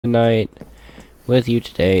Tonight with you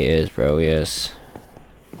today is Brevius.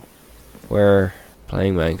 We're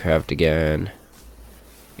playing Minecraft again.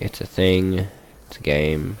 It's a thing, it's a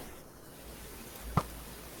game,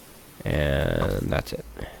 and that's it.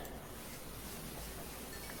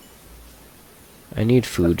 I need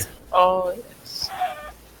food. Oh, yes.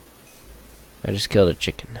 I just killed a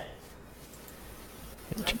chicken.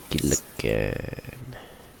 A chicken looking.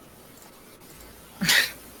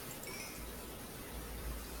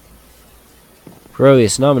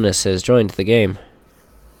 Brevius Nominus has joined the game.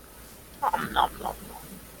 Nom nom nom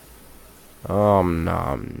nom.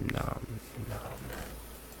 Nom nom.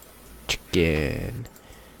 Chicken.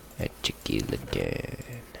 A chicken looking.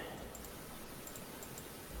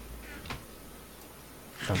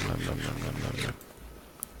 Nom nom nom nom nom nom nom.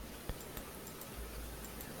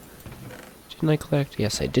 Didn't I collect?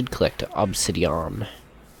 Yes, I did collect obsidian.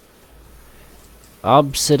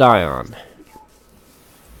 Obsidian.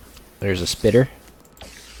 There's a spitter.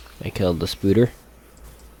 I killed the spooter.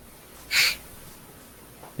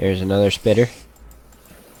 There's another spitter.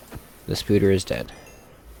 The spooter is dead.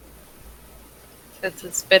 It's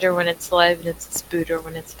a spitter when it's alive and it's a spooter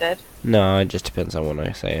when it's dead. No, it just depends on when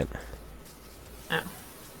I say it. Oh.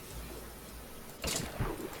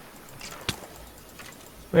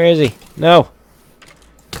 Where is he? No!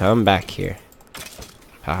 Come back here.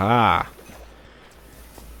 Haha!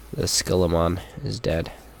 The Skullomon is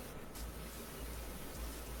dead.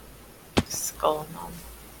 Skull nom.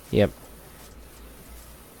 Yep.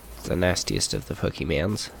 It's the nastiest of the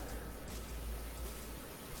Pokemons.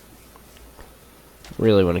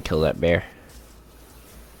 Really want to kill that bear.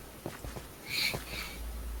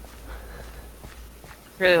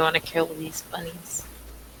 Really want to kill these bunnies.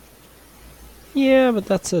 Yeah, but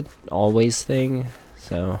that's a always thing,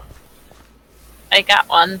 so... I got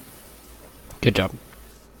one. Good job.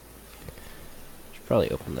 Should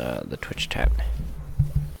probably open the Twitch tab.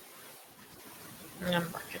 I'm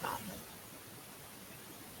working on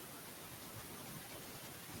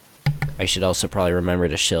it. I should also probably remember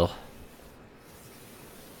to shill.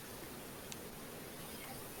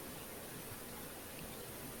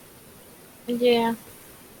 Yeah.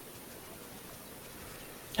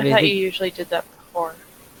 What do I you thought think? you usually did that before.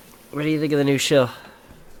 What do you think of the new shill?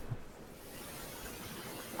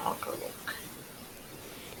 I'll go look.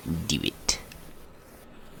 Do it.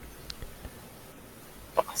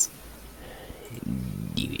 Awesome.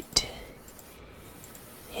 Do it.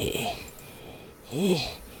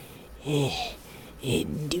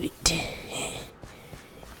 Do it.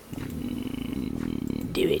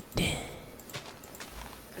 Do it.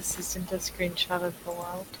 This isn't a screenshot of the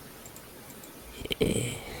world.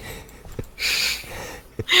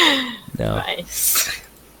 No. Nice.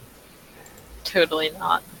 Totally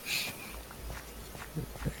not.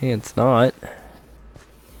 It's not.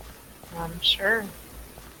 I'm sure.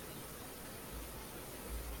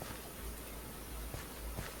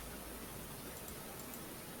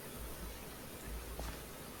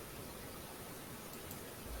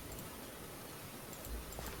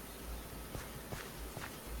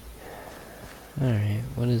 Alright,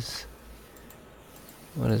 what is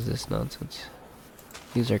this nonsense?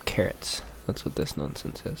 These are carrots. That's what this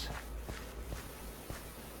nonsense is.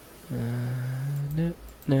 No, no,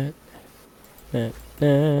 no, no.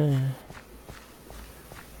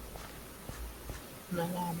 No, no,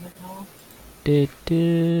 no. Do,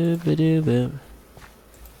 do, ba, do, ba.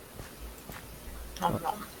 Nom nom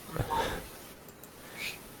nom.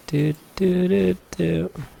 Do, do, do, do.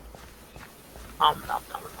 Nom nom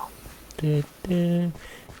nom nom. Do, do,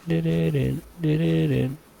 do, do, do, do, do,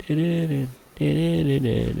 do, do, do.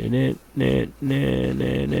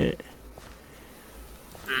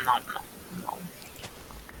 Nom nom nom.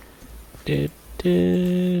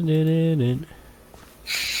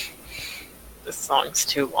 This song's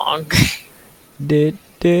too long. Nom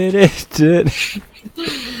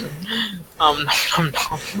nom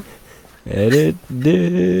nom.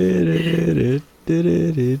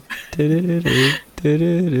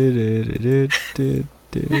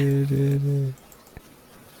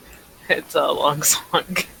 It's a long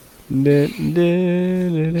song. Nom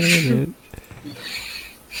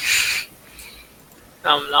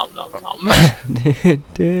nom nom nom.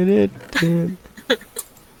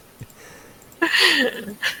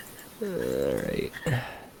 Alright.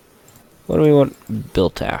 What do we want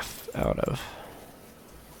built out of?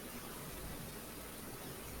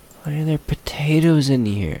 Why are there potatoes in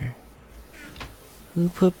here? Who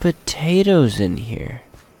put potatoes in here?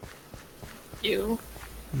 You.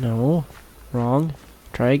 No. Wrong.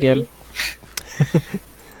 Try again.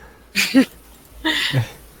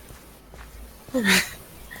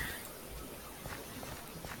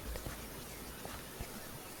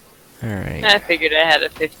 Alright. I figured I had a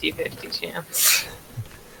 50-50 chance.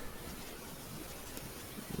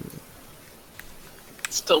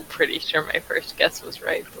 Still pretty sure my first guess was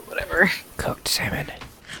right, but whatever. Cooked salmon.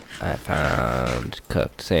 I found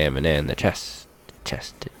cooked salmon in the chest.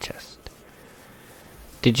 Chest.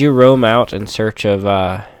 Did you roam out in search of,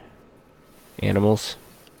 animals?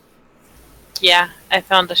 Yeah, I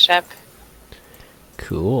found a shep,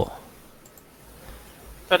 Cool.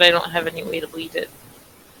 but I don't have any way to lead it.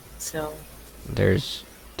 So, There's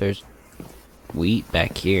wheat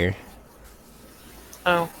back here.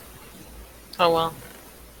 oh well.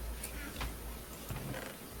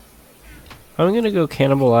 I'm gonna go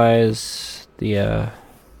cannibalize the,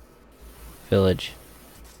 village.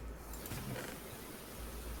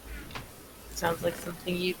 Sounds like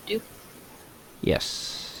something you'd do.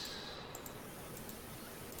 Yes.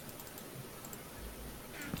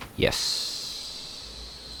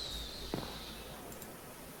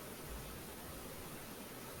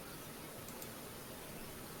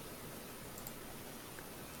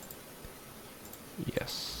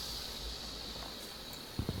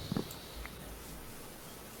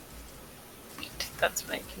 That's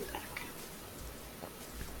when I came back.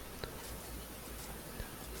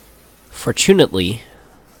 Fortunately,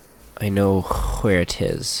 I know where it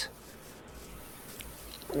is.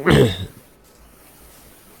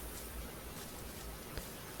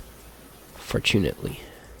 Fortunately.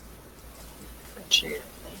 Fortunately.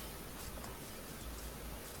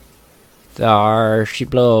 There she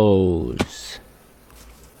blows.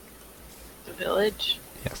 The village?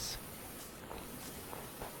 Yes.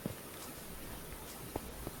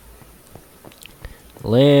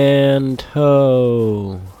 Land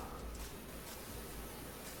ho.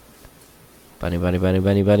 Bunny.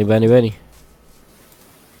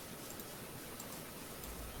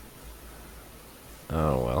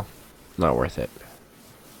 Oh well. Not worth it.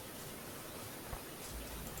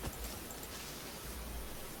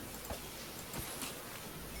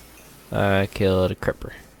 I killed a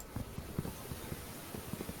cripper.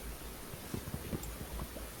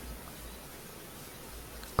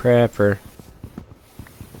 Crapper.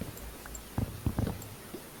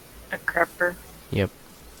 A crepper. Yep.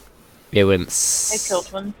 It went. I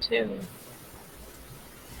killed one too.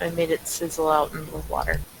 I made it sizzle out in the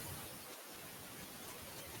water.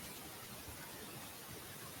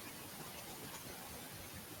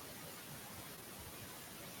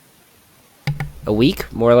 A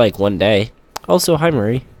week? More like one day. Also, hi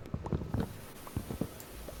Marie.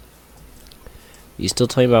 You still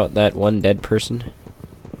talking about that one dead person?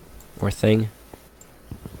 Or thing?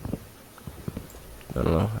 I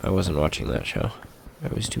don't know. I wasn't watching that show. I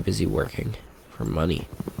was too busy working for money.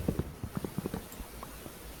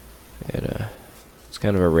 And, it's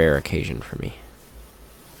kind of a rare occasion for me.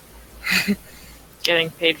 Getting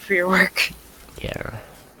paid for your work. Yeah.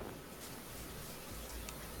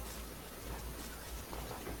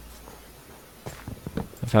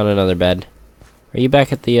 I found another bed. Are you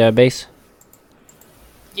back at the, base?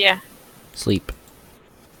 Yeah. Sleep.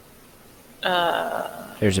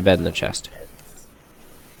 There's a bed in the chest.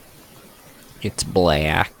 It's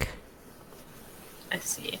black. I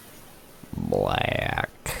see. Black.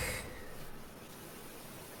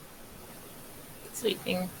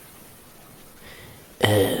 Sleeping.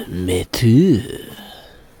 Me too.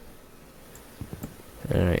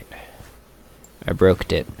 Alright. I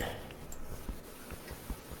broke it.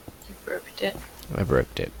 You broke it. I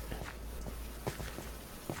broke it.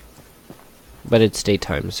 But it's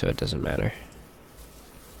daytime, so it doesn't matter.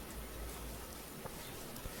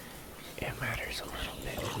 It matters a little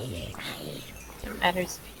bit. It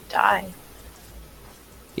matters if you die.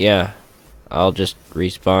 Yeah. I'll just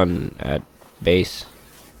respawn at base.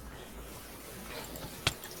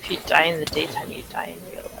 If you die in the daytime, you die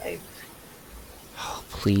in real life. Oh,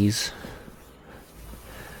 please.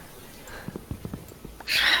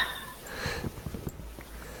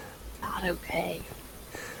 Not okay.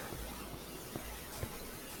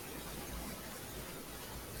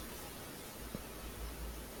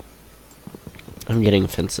 I'm getting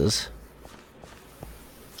fences.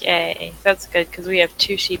 Yay. That's good, because we have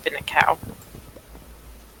 2 sheep and a cow.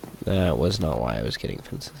 That was not why I was getting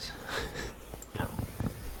fences. No.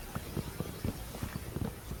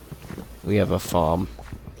 We have a farm.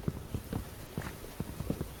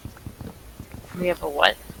 We have a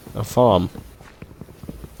what? A farm.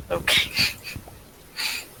 Okay.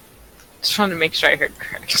 Just wanted to make sure I heard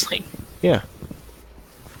correctly. Yeah.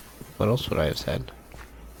 What else would I have said?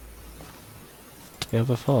 We have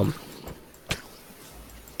a farm.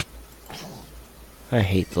 I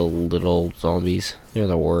hate the little zombies. They're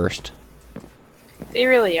the worst. They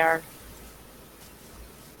really are.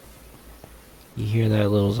 You hear that,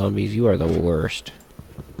 little zombies? You are the worst.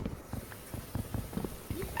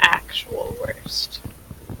 Actual worst.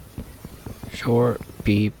 Short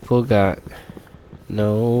people got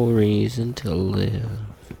no reason to live.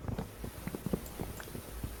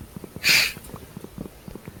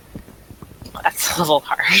 That's a little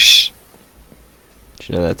harsh. Did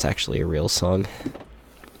you know that's actually a real song?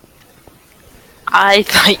 I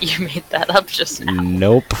thought you made that up just now.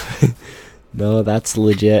 Nope. No, that's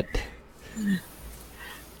legit.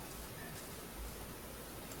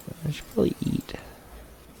 I should probably eat.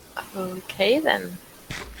 Okay then.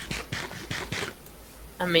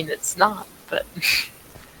 I mean, it's not, but...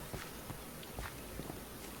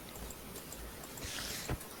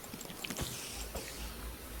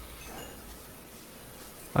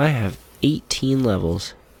 I have 18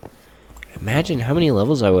 levels. Imagine how many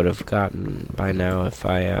levels I would have gotten by now if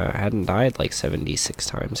I hadn't died like 76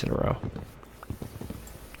 times in a row.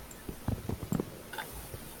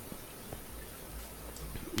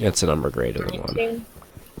 It's a number greater than 1. 19?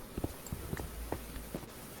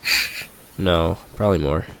 No, probably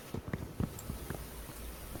more.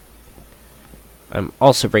 I'm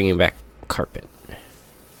also bringing back carpet.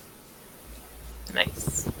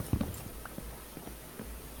 Nice.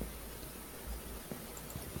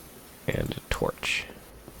 And a torch.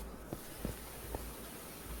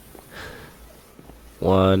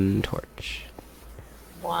 1 torch.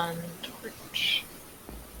 1 torch.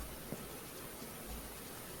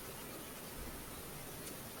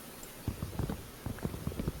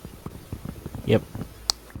 Yep.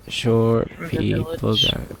 Short From the people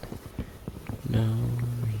village. got no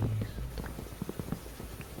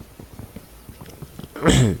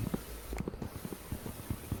reason.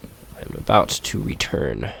 I'm about to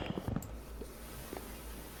return.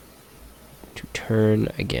 To turn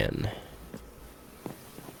again.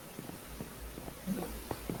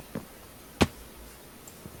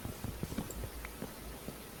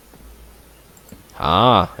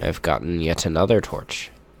 Ah, I've gotten yet another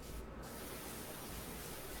torch.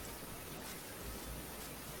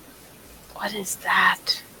 What is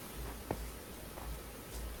that?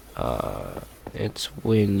 It's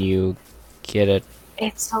when you get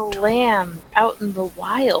It's a lamb out in the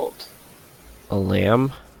wild. a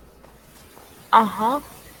lamb. Uh-huh.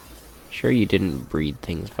 Sure you didn't breed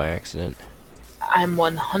things by accident. I'm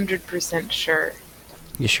 100% sure.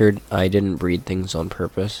 You sure I didn't breed things on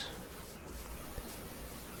purpose?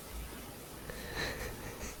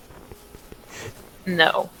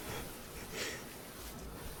 No.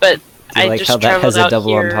 But Do you I like just how that traveled has a out double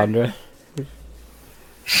here. entendre?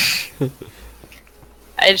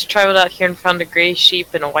 I just traveled out here and found a gray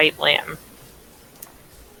sheep and a white lamb.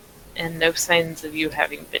 And no signs of you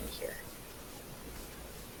having been here.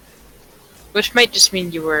 Which might just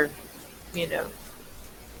mean you were, you know,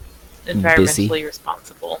 environmentally Busy.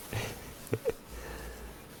 responsible.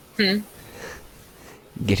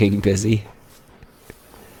 Getting busy.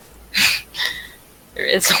 There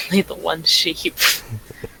is only the one sheep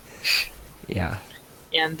Yeah.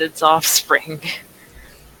 and its offspring.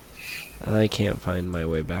 I can't find my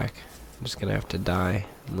way back. I'm just gonna have to die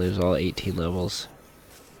and lose all 18 levels.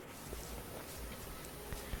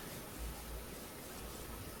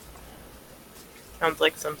 Sounds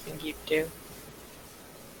like something you'd do.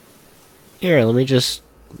 Here, let me just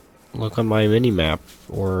look on my mini-map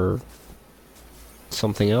or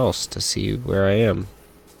something else to see where I am.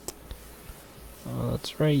 Oh,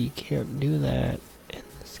 that's right, you can't do that in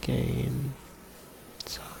this game. It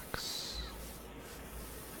sucks.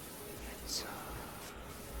 It sucks.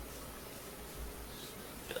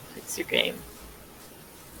 Fix your game.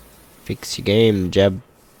 Fix your game, Jeb.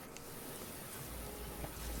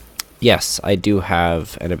 Yes, I do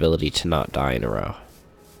have an ability to not die in a row.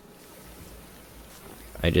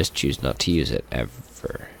 I just choose not to use it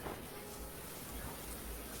ever.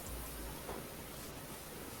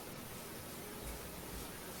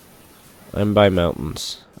 I'm by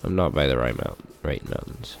mountains. I'm not by the right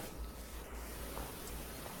mountains.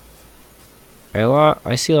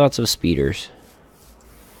 I see lots of speeders.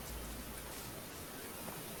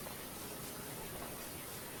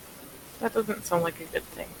 That doesn't sound like a good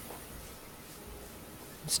thing.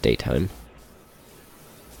 It's daytime.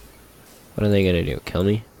 What are they gonna do? Kill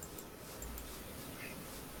me?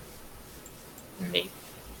 Maybe.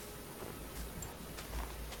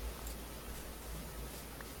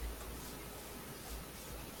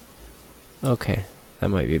 Okay, that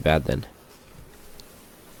might be bad then.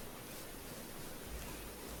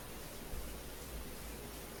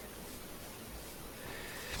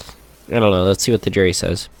 I don't know, let's see what the jury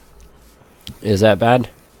says. Is that bad?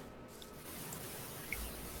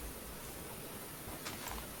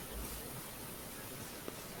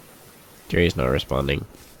 Jury's not responding.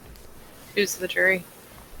 Who's the jury?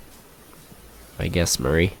 I guess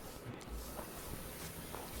Murray.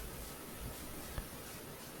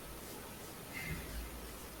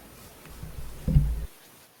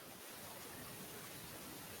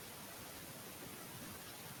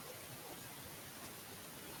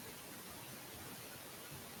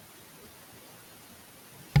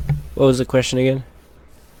 What was the question again?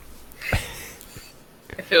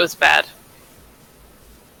 If it was bad.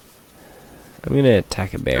 I'm gonna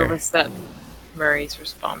attack a Or bear. was that Murray's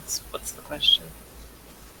response? What's the question?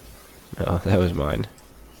 Oh, that was mine.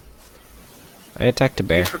 I attacked a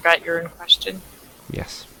bear. You forgot your own question?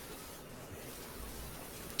 Yes.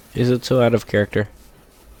 Is it so out of character?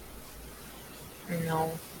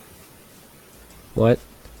 No. What?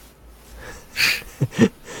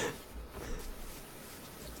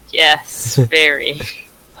 Yes, very.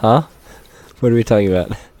 Huh? What are we talking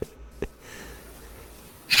about?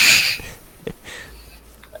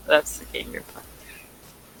 That's the game you're playing.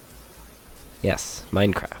 Yes,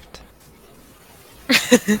 Minecraft.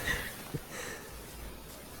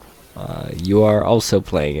 You are also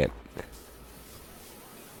playing it.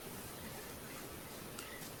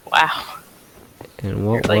 Wow. In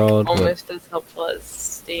what You're world like would... almost as helpful as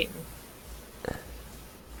Steam.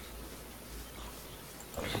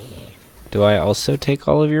 Do I also take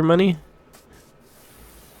all of your money?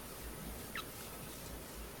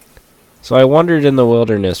 So I wandered in the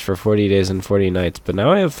wilderness for 40 days and 40 nights, but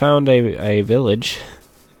now I have found a village.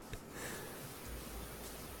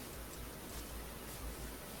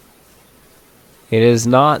 It is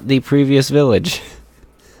not the previous village.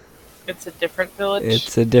 It's a different village?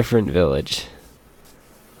 It's a different village.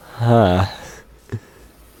 Huh.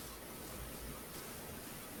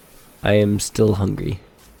 I am still hungry.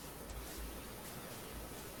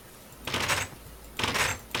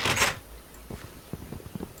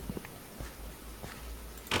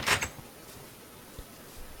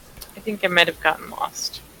 I think I might have gotten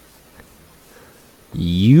lost.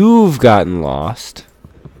 You've gotten lost.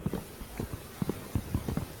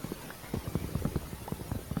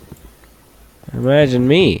 Imagine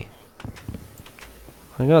me.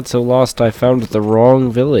 I got so lost I found the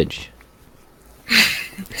wrong village.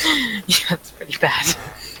 Yeah, that's pretty bad.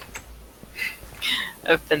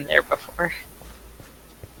 I've been there before.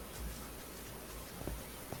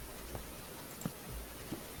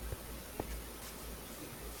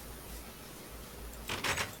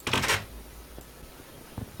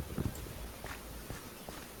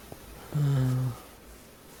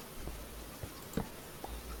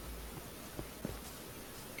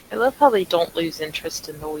 I love how they don't lose interest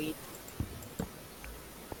in the weed.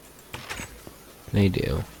 They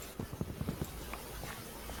do.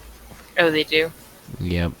 Oh, they do?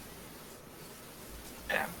 Yep.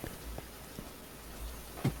 Yeah.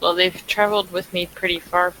 Well, they've traveled with me pretty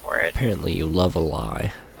far for it. Apparently you love a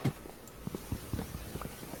lie.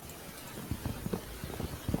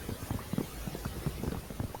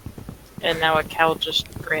 And now a cow just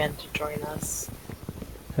ran to join us.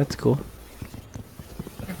 That's cool.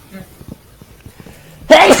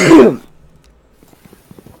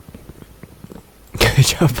 Good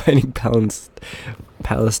job finding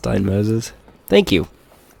Palestine, Moses. Thank you.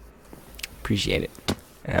 Appreciate it.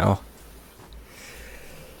 Ow.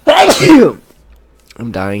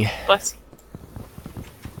 I'm dying. Bless you.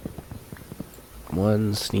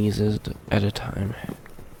 One sneezes at a time.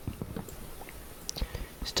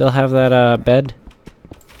 Still have that bed?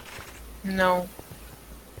 No.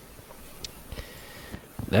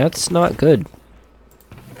 That's not good.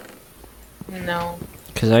 No.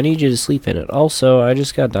 Because I need you to sleep in it. Also, I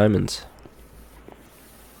just got diamonds.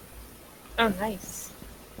 Oh, nice.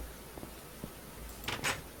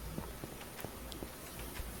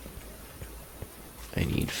 I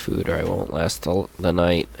need food or I won't last the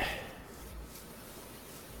night.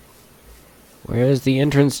 Where is the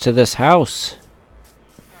entrance to this house?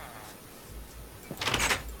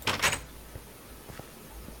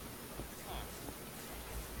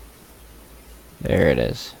 There it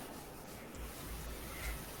is.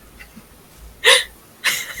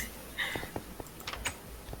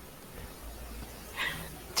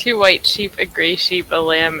 Two white sheep, a gray sheep, a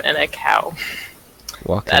lamb, and a cow.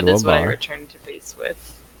 Walk That into is a what I bar. returned to base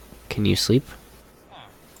with. Can you sleep?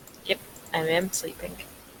 Yep, I am sleeping.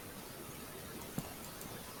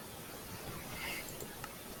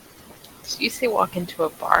 Did you say walk into a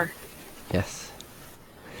bar? Yes.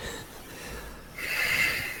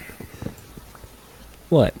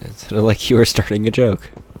 What? It sounded like you were starting a joke.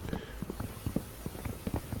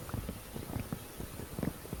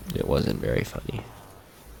 It wasn't very funny.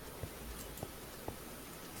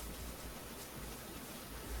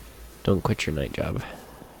 Don't quit your night job.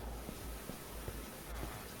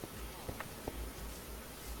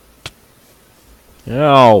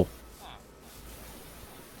 No.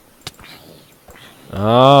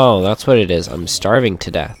 Oh, that's what it is. I'm starving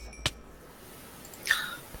to death.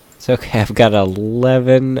 It's okay, I've got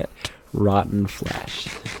 11 rotten flesh.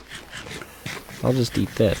 I'll just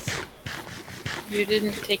eat this. You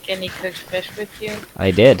didn't take any cooked fish with you?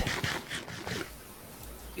 I did.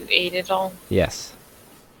 You ate it all? Yes.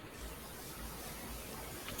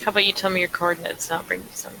 How about you tell me your coordinates and I'll bring you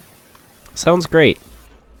some? Sounds great.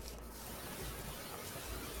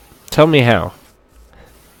 Tell me how.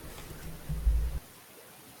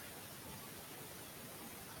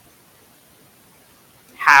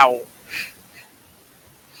 How?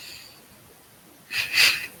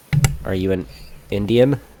 Are you an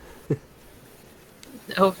Indian?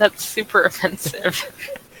 Oh, that's super offensive.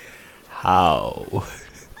 How?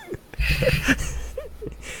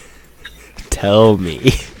 Tell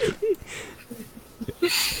me.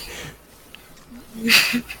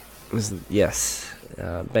 Yes.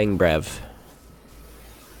 Bang Brev.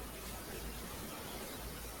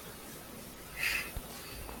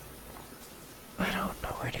 I don't know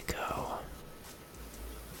where to go.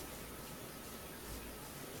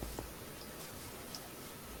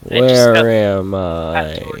 Where am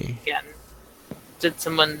That door I? again. Did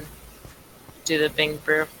someone do the Bing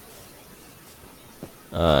brew?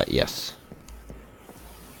 Yes.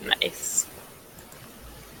 Nice.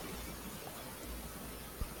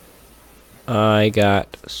 I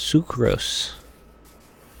got sucrose.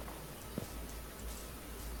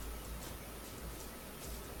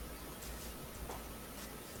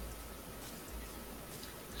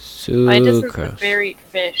 Why doesn't the Sucrose. bear eat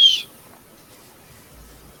fish?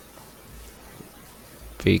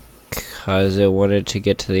 Because it wanted to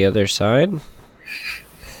get to the other side?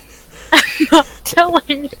 I'm not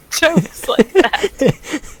telling jokes like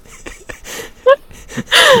that.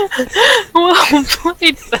 Well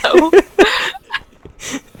played, though.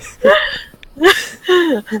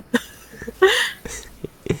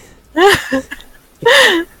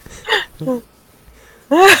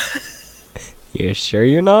 You sure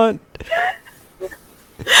you're not?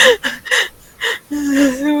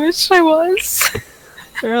 I wish I was.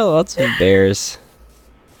 There are lots of bears.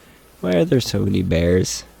 Why are there so many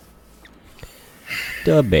bears?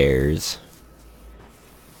 The bears.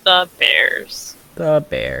 The bears. The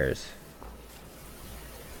bears.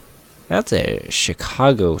 That's a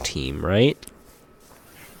Chicago team, right?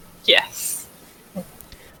 Yes.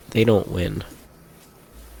 They don't win.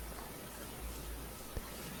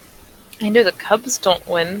 I know the Cubs don't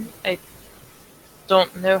win. I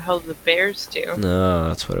don't know how the Bears do. No,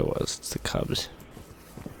 that's what it was. It's the Cubs.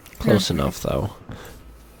 Close enough, though.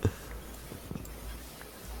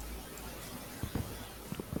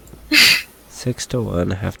 Six to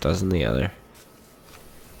one, half dozen the other.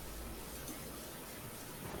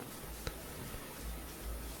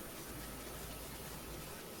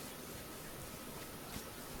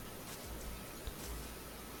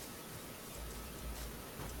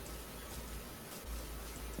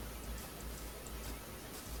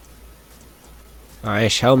 I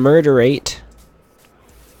shall murderate.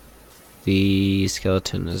 The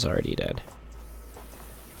skeleton is already dead.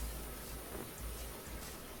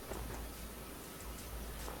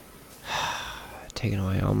 Taking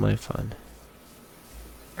away all my fun.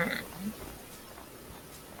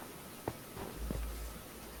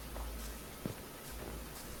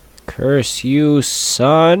 Curse you,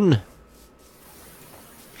 son!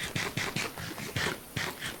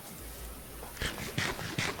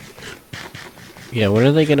 Yeah, when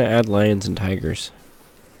are they gonna add lions and tigers?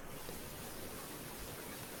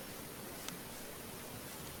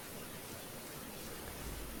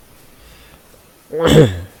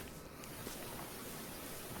 Is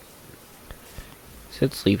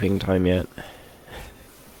it sleeping time yet?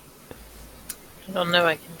 I don't know,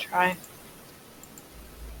 I can try.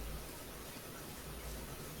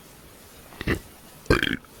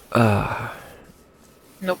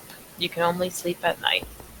 Nope. You can only sleep at night.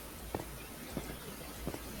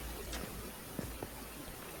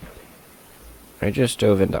 I just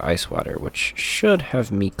dove into ice water, which should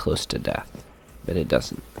have me close to death, but it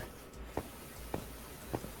doesn't.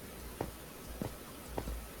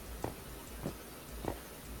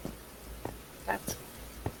 That's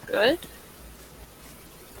good.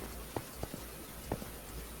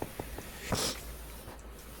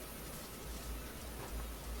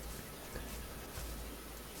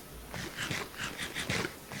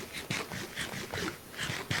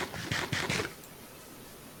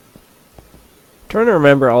 Trying to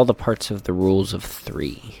remember all the parts of the rules of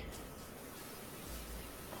 3.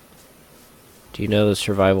 Do you know the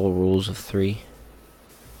survival rules of 3?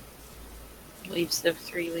 Leaves of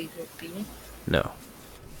 3, leave it be. No.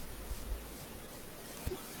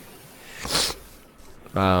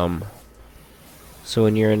 So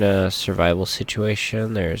when you're in a survival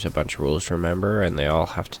situation, there's a bunch of rules to remember, and they all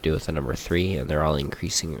have to do with the number 3, and they're all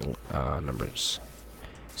increasing numbers.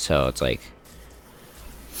 So it's like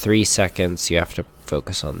 3 seconds, you have to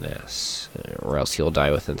focus on this, or else you'll die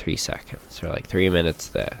within 3 seconds. Or like 3 minutes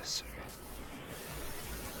this.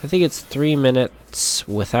 I think it's 3 minutes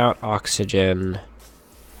without oxygen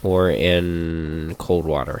or in cold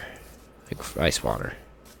water, like ice water.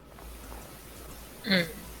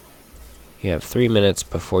 You have 3 minutes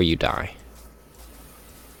before you die.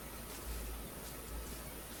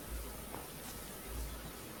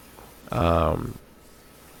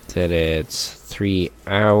 Then it's 3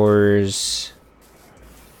 hours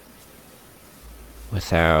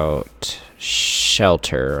without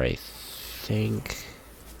shelter, I think.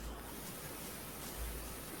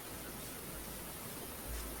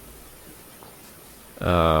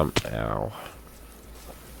 Ow.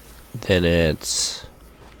 Then it's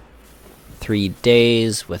 3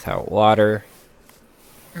 days without water.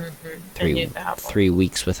 Mm-hmm. 3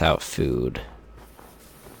 weeks without food.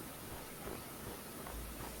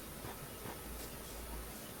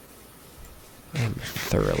 I'm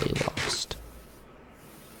thoroughly lost.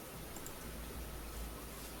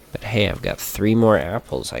 But hey, I've got 3 more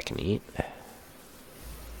apples I can eat.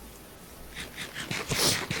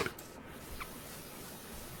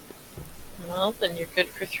 Well, then you're good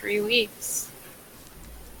for 3 weeks.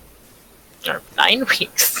 Or 9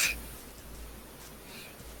 weeks.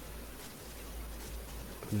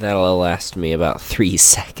 That'll last me about 3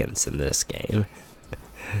 seconds in this game.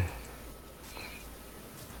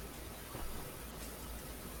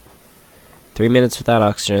 Three minutes without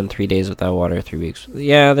oxygen, 3 days without water, 3 weeks.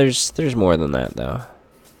 Yeah, there's more than that though.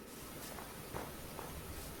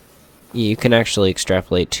 You can actually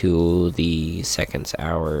extrapolate to the seconds,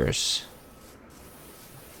 hours.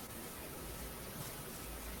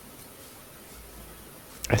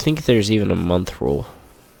 I think there's even a month rule.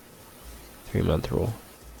 3-month rule.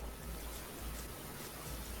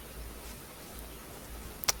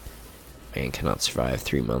 Man cannot survive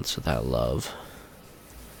 3 months without love.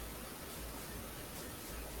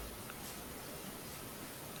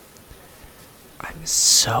 I'm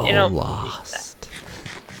so lost.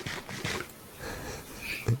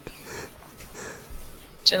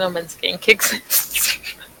 Gentleman's game kicks.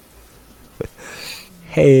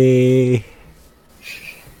 Hey.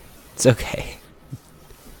 It's okay.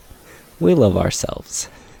 We love ourselves.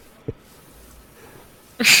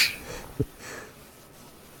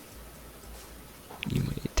 You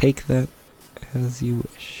may take that as you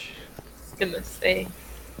wish. I was gonna say,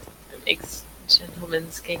 it makes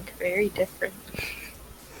gentleman's kink very different.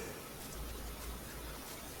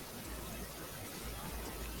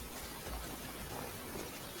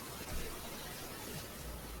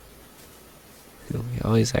 We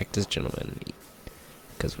always act as gentlemen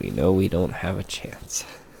because we know we don't have a chance.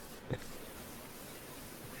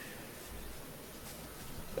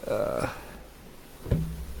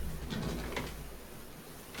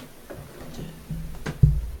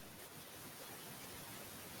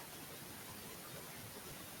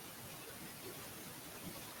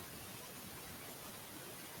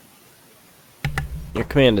 Your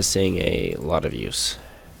command is seeing a lot of use.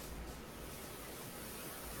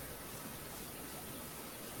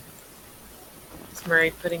 Is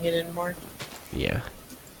Murray putting it in more? Yeah.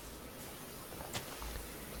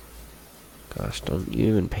 Gosh, don't you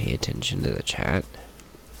even pay attention to the chat.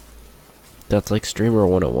 That's like Streamer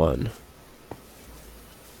 101.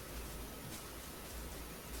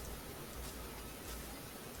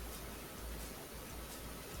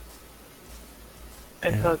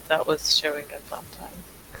 I thought that was showing up on time.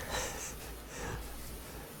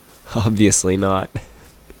 Obviously not.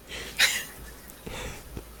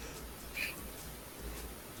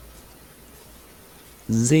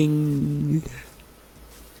 Zing.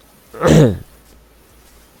 I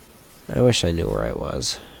wish I knew where I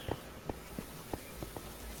was.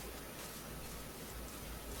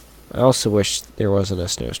 I also wish there wasn't a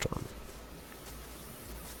snowstorm.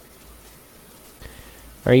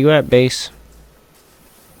 Are you at base?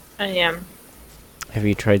 I am. Have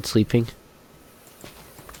you tried sleeping?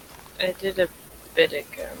 I did a bit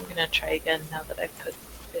ago. I'm gonna try again now that I've put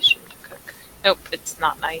fish in to cook. Nope, it's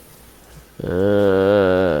not night.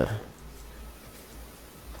 I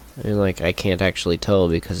mean, like, I can't actually tell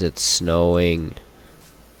because it's snowing.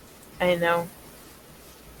 I know.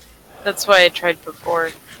 That's why I tried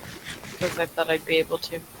before, because I thought I'd be able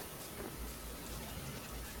to.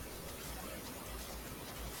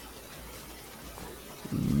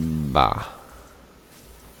 Bah.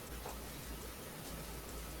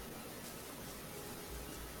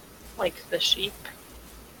 Like the sheep.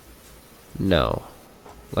 No.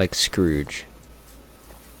 Like Scrooge.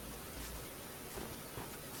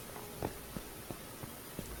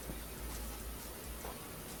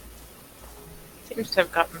 Seems to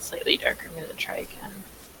have gotten slightly darker. I'm gonna try again.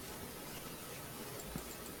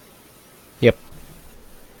 Yep.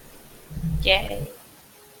 Yay.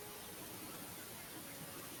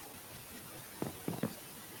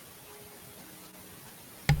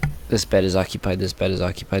 This bed is occupied, this bed is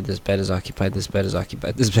occupied, this bed is occupied, this bed is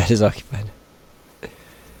occupied, this bed is occupied.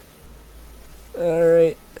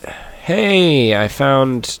 Alright. Hey, I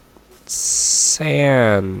found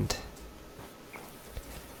sand.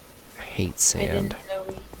 I hate I sand. didn't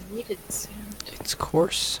know we needed sand. It's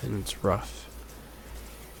coarse and it's rough.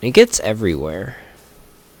 It gets everywhere.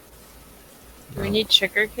 Do we need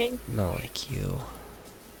sugarcane? Not like you.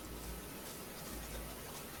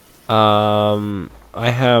 I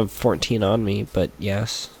have 14 on me, but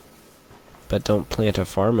yes. But don't plant a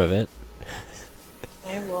farm of it.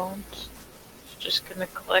 I won't. Just gonna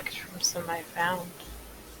collect from some I found.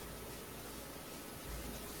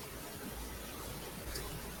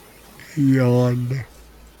 Yawn.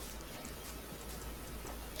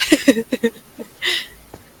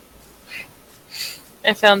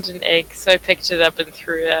 I found an egg, so I picked it up and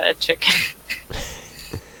threw it at a chicken.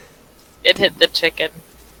 It hit the chicken.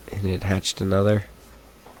 And it hatched another?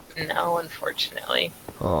 No, unfortunately.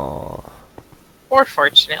 Aww. Or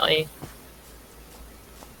fortunately.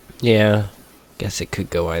 Yeah. Guess it could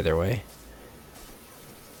go either way.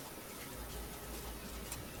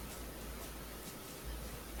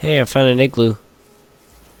 Hey, I found an igloo. I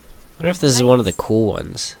wonder if this is one of the cool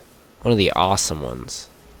ones. One of the awesome ones.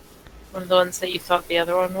 One of the ones that you thought the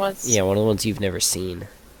other one was? Yeah, one of the ones you've never seen.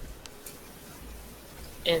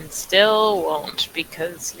 And still won't,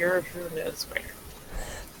 because you're who knows where.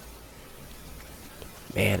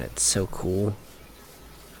 Man, it's so cool.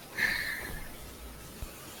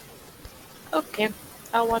 Okay,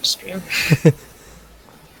 I'll watch stream.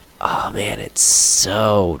 Oh man, it's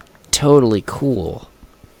so totally cool.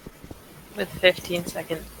 With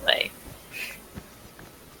 15-second delay.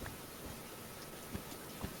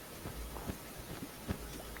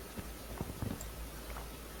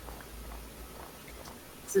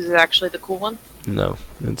 This is actually the cool one? No,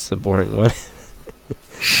 it's the boring one.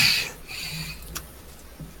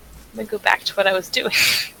 I'm gonna go back to what I was doing.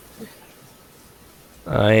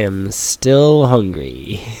 I am still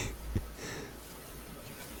hungry.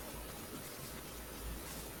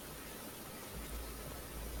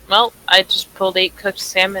 Well, I just pulled 8 cooked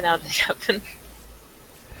salmon out of the oven.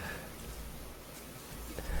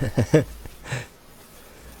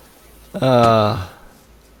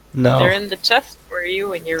 No. They're in the chest for you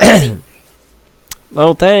when you're ready.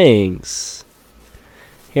 Oh, thanks.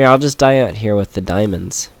 Here, I'll just die out here with the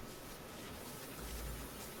diamonds.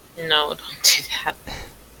 No, don't do that.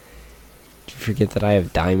 Did you forget that I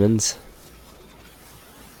have diamonds?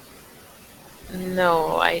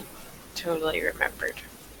 No, I totally remembered.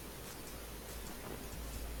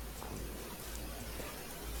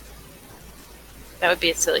 That would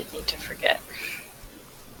be a silly thing to forget.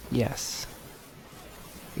 Yes.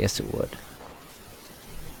 Yes, it would.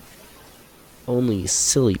 Only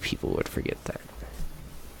silly people would forget that.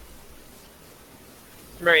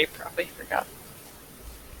 Murray probably forgot.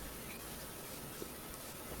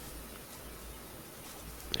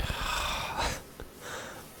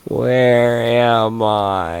 Where am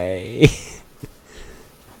I?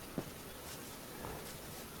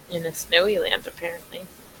 In a snowy land, apparently.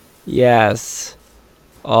 Yes.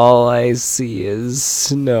 All I see is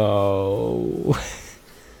snow.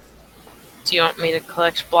 Do you want me to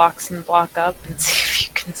collect blocks and block up and see if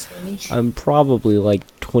you can see me? I'm probably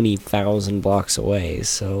like 20,000 blocks away,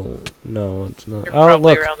 so no, it's not. You're Oh,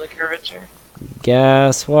 probably look. around the curvature.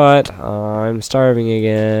 Guess what? I'm starving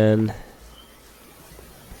again.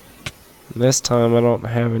 This time I don't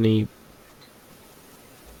have any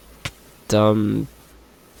dumb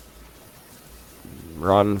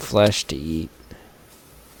rotten flesh to eat.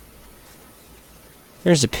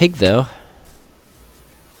 There's a pig, though.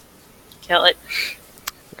 Kill it.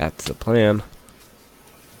 That's the plan.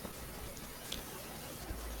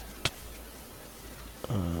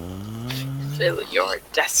 Fill your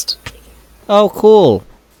destiny. Oh, cool.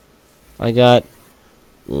 I got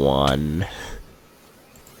 1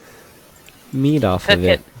 meat off Cook of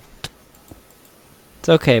it. It's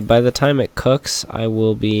okay. By the time it cooks, I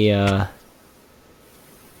will be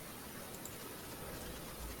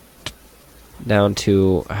down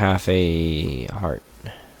to half a heart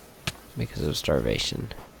because of starvation.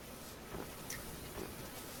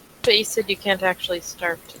 But you said you can't actually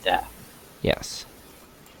starve to death. Yes.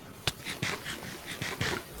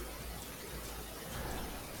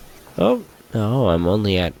 Oh, no, I'm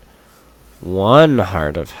only at 1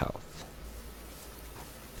 heart of health.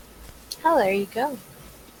 Oh, there you go.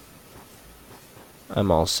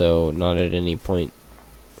 I'm also not at any point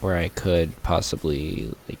where I could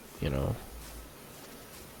possibly, like,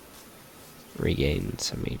 regain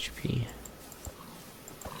some HP.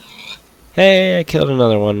 Hey, I killed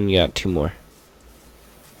another one and got 2 more.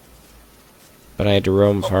 But I had to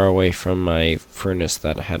roam far away from my furnace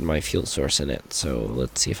that had my fuel source in it, so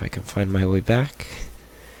let's see if I can find my way back.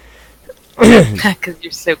 Because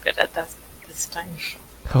you're so good at that this time.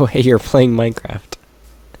 Oh, hey, you're playing Minecraft.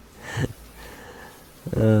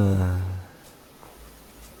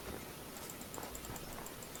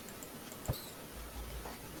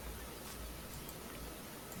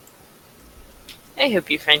 I hope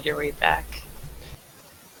you find your way back.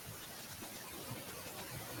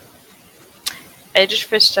 I just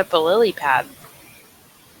fished up a lily pad.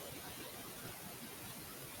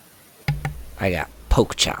 I got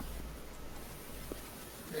poke chop.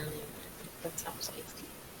 That sounds tasty.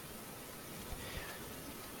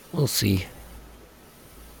 We'll see.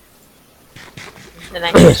 Then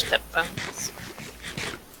I fished up bones.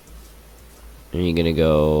 Are you gonna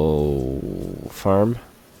go farm?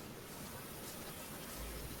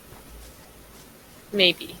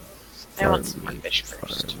 Maybe. I want some more fish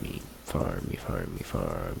first. Farmy.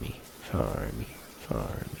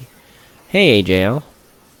 Hey, AJL.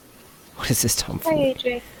 What is this tomfoolery? Hey,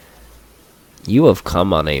 AJ. You have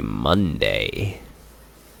come on a Monday.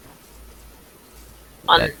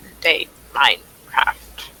 Monday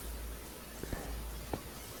Minecraft.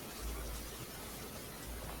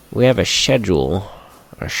 We have a schedule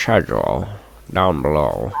down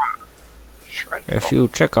below. If you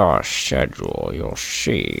check our schedule, you'll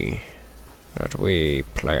see that we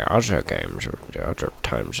play other games at the other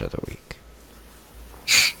times of the week.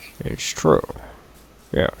 It's true.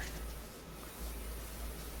 Yeah.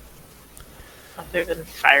 Other than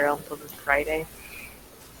Fire Emblem Friday.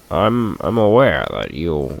 I'm aware that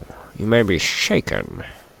you may be shaken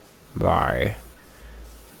by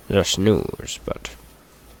this news, but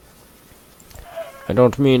I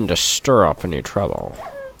don't mean to stir up any trouble.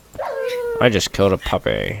 I just killed a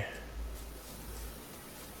puppy.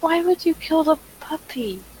 Why would you kill the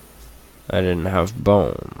puppy? I didn't have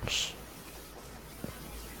bones.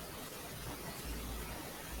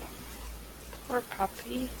 Poor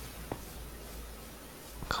puppy.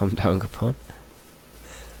 Calm down, Capone.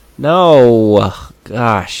 No!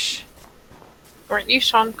 Gosh. Weren't you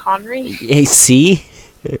Sean Connery? Hey, see?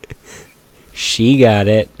 She got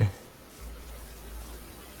it.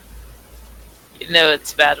 You know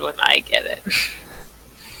it's bad when I get it.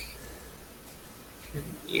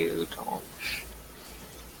 You don't.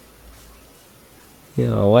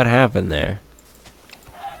 What happened there?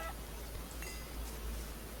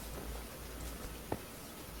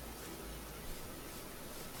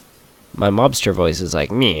 My mobster voice is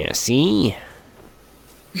like, meh, see?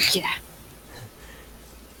 Yeah.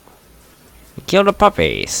 You killed a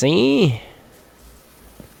puppy, see?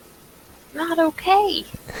 Not okay.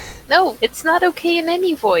 No, it's not okay in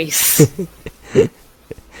any voice.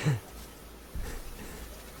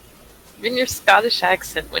 Even your Scottish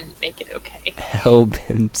accent wouldn't make it okay.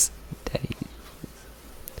 Hellbent's daddy.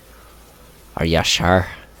 Are ya sure?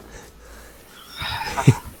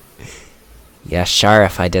 Yeah, sure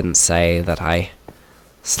if I didn't say that I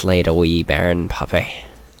slayed a wee bairn puppy.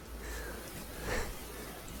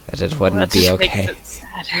 That it wouldn't be okay. Makes it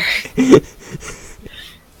sadder.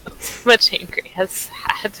 Not much angry as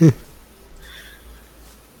sad.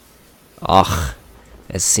 Och,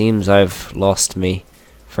 it seems I've lost me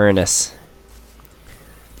furnace.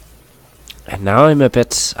 And now I'm a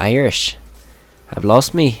bit Irish. I've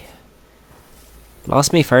lost me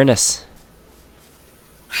furnace.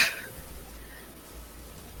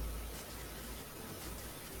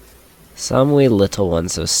 Some wee little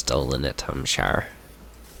ones have stolen it, I'm sure.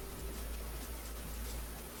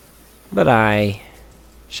 But I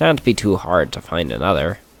shan't be too hard to find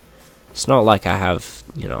another. It's not like I have,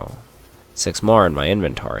 6 more in my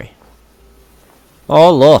inventory.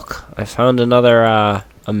 Oh, look! I found another,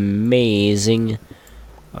 amazing,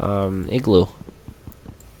 igloo.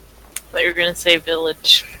 Thought you were gonna say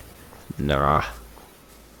village. Nah.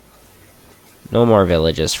 No more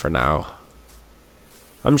villages for now.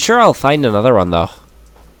 I'm sure I'll find another one, though.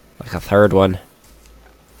 Like a third one.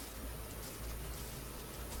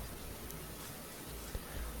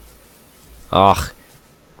 Ugh.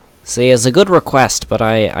 See, it's a good request, but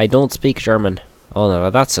I don't speak German. Oh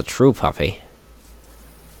no, that's a true puppy.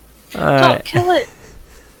 Don't kill it!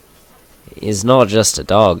 He's not just a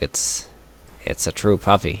dog, it's a true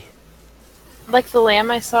puppy. Like the lamb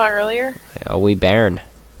I saw earlier? A wee bairn.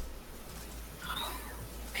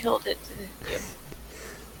 Killed it, didn't you?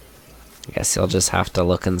 I guess you'll just have to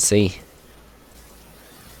look and see.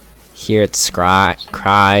 Hear its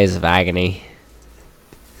cries of agony.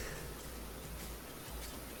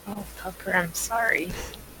 Oh, Pupper, I'm sorry.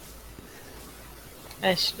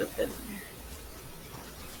 I should have been there.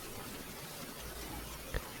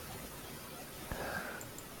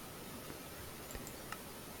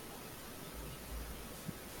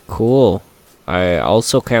 Cool. I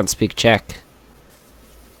also can't speak Czech.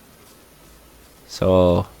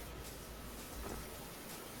 So,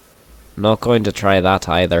 not going to try that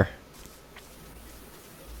either.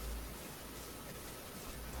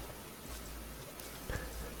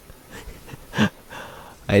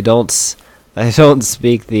 I don't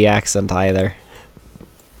speak the accent either.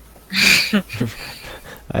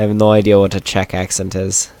 I have no idea what a Czech accent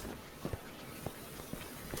is.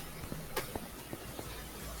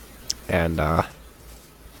 And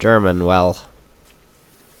German, well,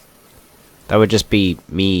 that would just be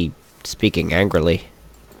me speaking angrily.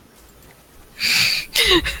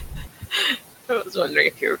 I was wondering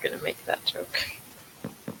if you were going to make that joke.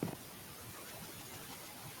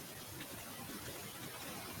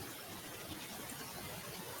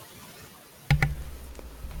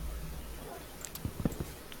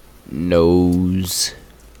 Nose.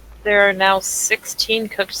 There are now 16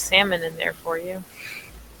 cooked salmon in there for you.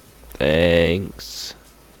 Thanks.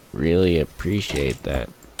 Really appreciate that.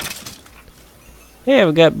 Hey,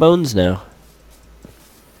 I've got bones now.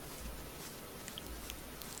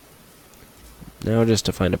 Now just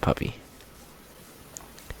to find a puppy.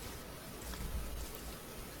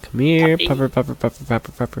 Come here, Puppy.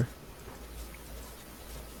 pupper.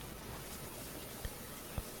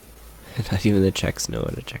 Not even the Czechs know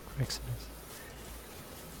what a Czech accent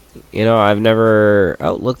is. You know, I've never...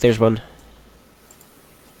 Oh, look, there's one.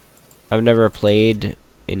 I've never played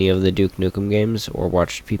any of the Duke Nukem games or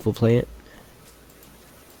watched people play it.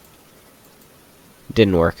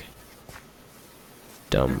 Didn't work.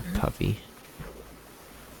 Dumb puppy.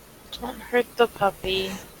 Don't hurt the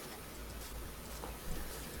puppy.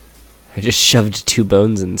 I just shoved 2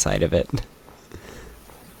 bones inside of it.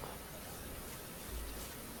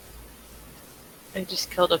 I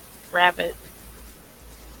just killed a rabbit.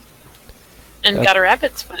 And got a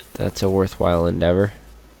rabbit's foot. That's a worthwhile endeavor.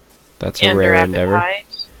 That's a And rare rabbit endeavor. hide.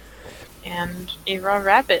 And a raw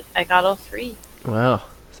rabbit. I got all 3. Wow.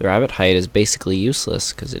 The rabbit hide is basically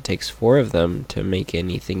useless because it takes 4 of them to make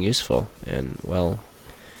anything useful. And, well,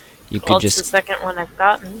 you Well, could it's the just second one I've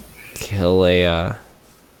gotten. kill a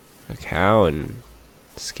cow and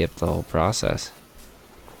skip the whole process.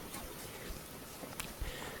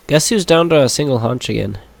 Guess who's down to a single haunch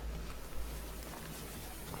again?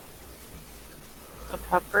 A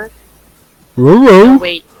pupper. Hello. Oh,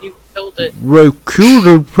 wait, you killed it. I killed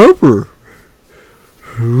a pupper.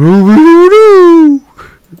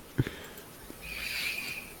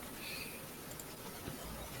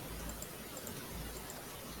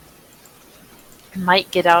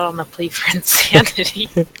 Might get out on the plea for insanity.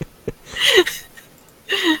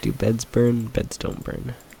 Do beds burn? Beds don't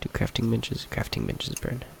burn. Do crafting benches? Crafting benches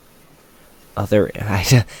burn.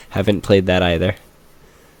 I haven't played that either.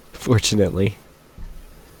 Fortunately.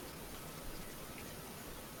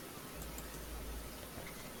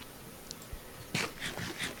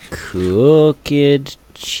 Cooked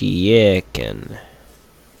chicken.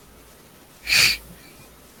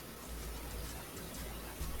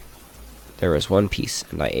 There was 1 piece,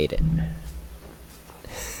 and I ate it.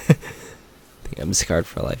 I think I'm scarred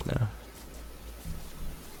for life now.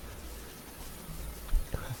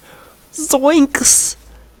 Zoinks!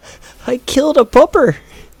 I killed a pupper!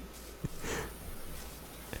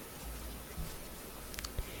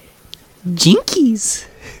 Jinkies!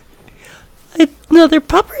 Another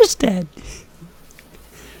pupper's dead!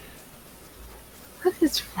 What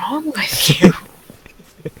is wrong with you?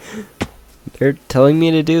 They're telling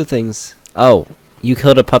me to do things. Oh, you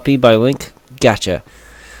killed a puppy by Link? Gotcha.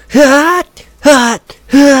 Hot! Hot!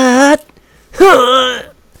 Hot! Hot!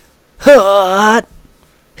 Hot!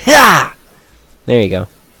 Ha! There you go.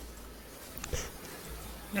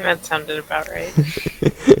 That sounded about right.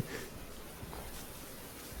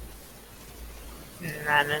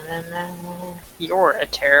 No. You're a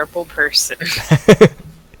terrible person.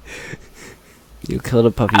 You killed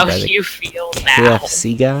a puppy How by do the you feel now?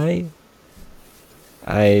 KFC guy?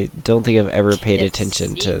 I don't think I've ever paid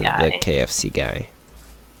attention to the guy. KFC guy.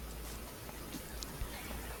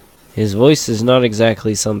 His voice is not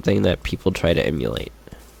exactly something that people try to emulate.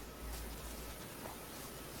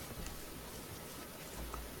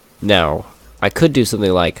 Now, I could do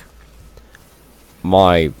something like,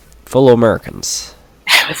 my fellow Americans,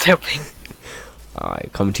 I was hoping. I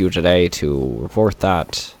come to you today to report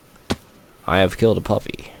that I have killed a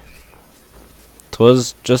puppy.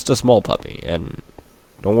 'Twas just a small puppy, and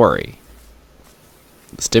don't worry.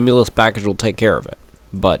 The stimulus package will take care of it.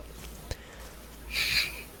 But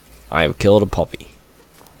I have killed a puppy.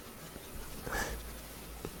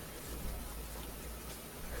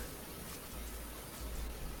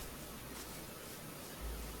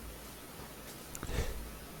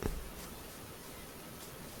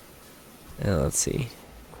 Let's see.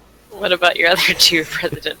 What about your other two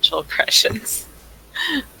presidential impressions?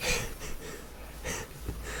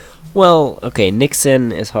 Well, okay,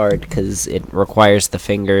 Nixon is hard because it requires the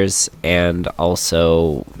fingers, and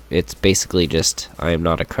also it's basically just, I am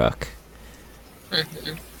not a crook.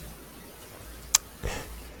 Mm-hmm.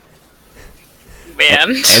 Man.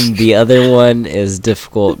 And the other one is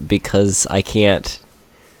difficult because I can't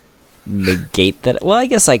negate that. Well, I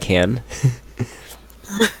guess I can.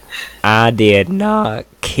 I did not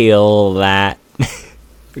kill that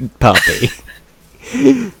puppy.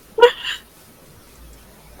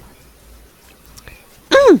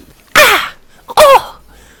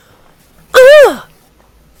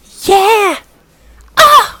 Yeah.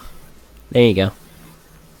 There you go.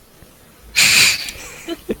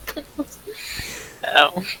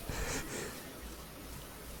 Oh.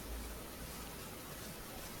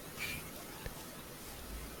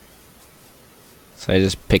 So I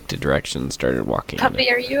just picked a direction and started walking.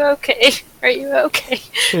 Puppy, are you okay? Are you okay?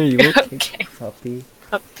 Are you okay? Puppy?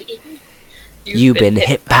 Puppy. You've been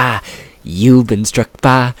hit by. You've been struck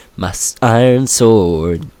by my iron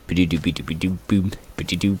sword. Biddy-doo, biddy-doo, boom.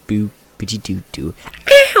 Biddy-doo, boo. Biddy-doo, doo.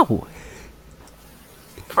 Ow!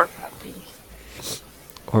 Poor puppy.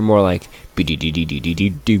 Or more like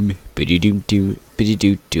biddy-doo-doo-doo-doo-doom. Biddy-doo-doo.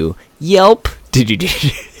 Biddy-doo-doo. Yelp! Doo-doo-doo.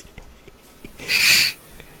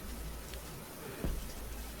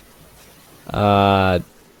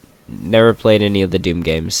 Never played any of the Doom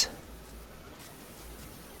games.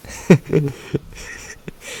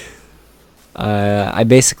 I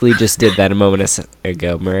basically just did that a moment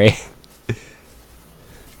ago, Murray.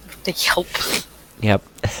 The yelp. Yep.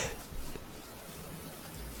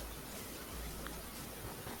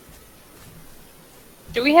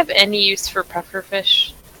 Do we have any use for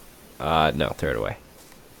pufferfish? No, throw it away.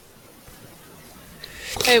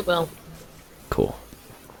 I will. Cool.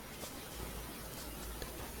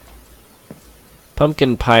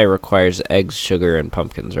 Pumpkin pie requires eggs, sugar, and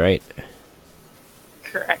pumpkins, right?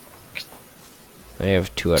 Correct. I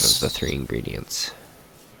have 2 out of the 3 ingredients.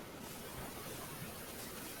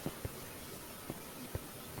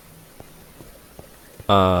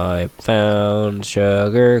 I found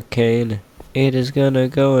sugar cane. It is gonna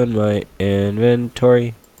go in my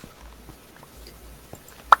inventory.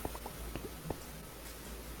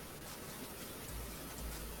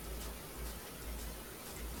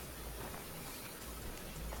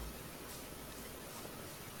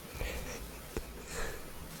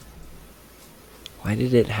 Why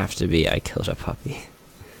did it have to be I killed a puppy?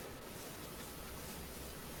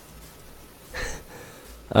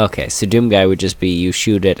 Okay, so Doom Guy would just be you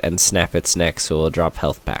shoot it and snap its neck so it'll drop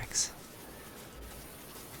health packs.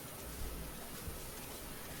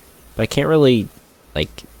 But I can't really,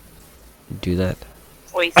 like, do that.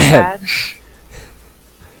 Voice bad.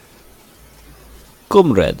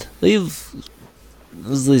 Comrade, I've,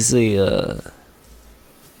 as they say,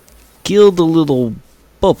 killed a little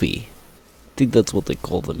puppy. I think that's what they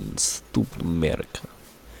call them in stupid America.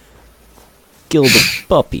 Killed a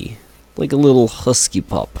puppy. Like a little husky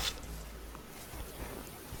pup.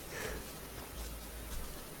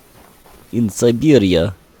 In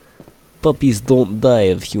Siberia, puppies don't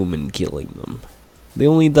die of human killing them. They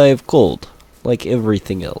only die of cold, like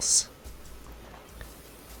everything else.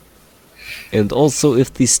 And also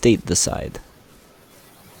if the state decide.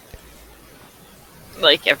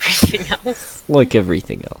 Like everything else. Like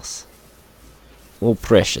everything else. Oh,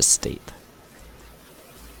 precious state.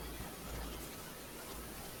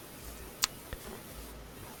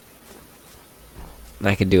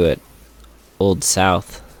 I could do it Old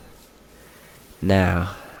South.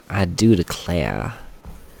 Now, I do declare,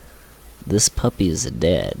 this puppy is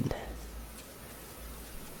dead.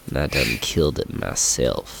 And I done killed it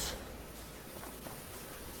myself.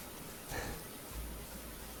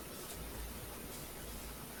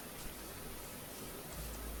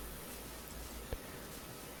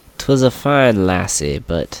 "'Twas a fine lassie,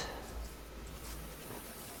 but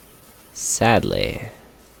sadly,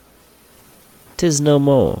 'tis no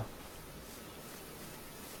more.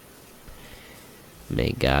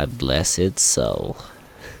 May God bless its soul."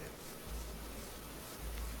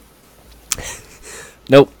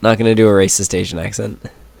 Nope, not gonna do a racist Asian accent.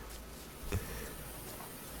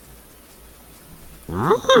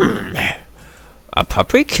 A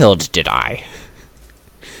puppy killed, did I?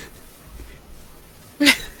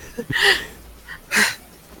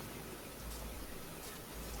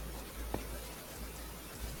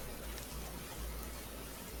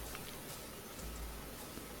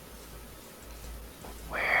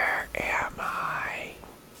 Where am I?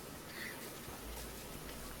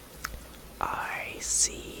 I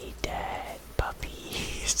see dead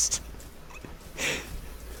puppies.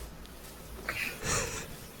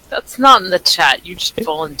 That's not in the chat. You just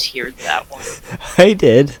volunteered that one. I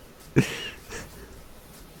did.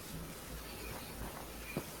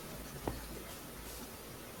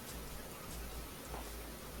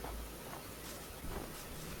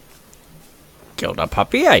 Killed a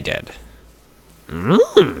puppy, I did.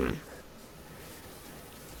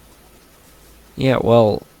 Yeah,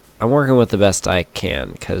 well, I'm working with the best I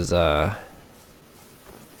can, because,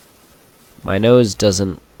 my nose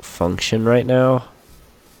doesn't function right now.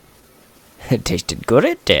 It tasted good,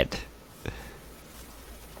 it did.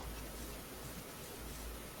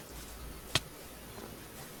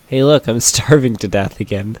 Hey, look, I'm starving to death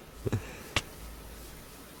again.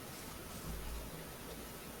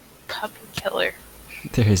 Puppy killer.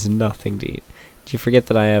 There is nothing to eat. Did you forget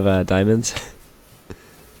that I have diamonds?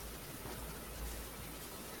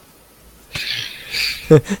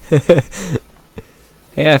 Hey,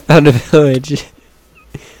 I found a village.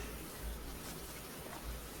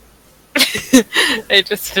 I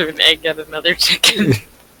just threw an egg at another chicken.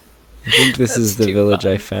 I think this is That's the too village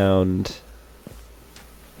fun. I found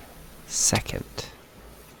second.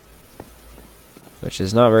 Which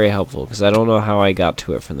is not very helpful, because I don't know how I got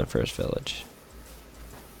to it from the first village.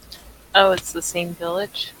 Oh, it's the same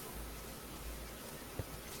village?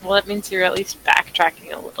 Well, that means you're at least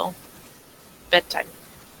backtracking a little. Bedtime.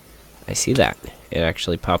 I see that. It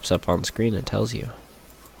actually pops up on screen and tells you.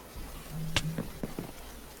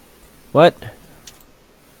 What?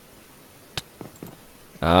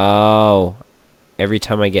 Oh. Every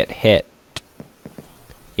time I get hit.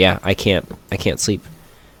 Yeah, I can't sleep.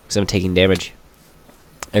 Because I'm taking damage.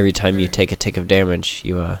 Every time you take a tick of damage,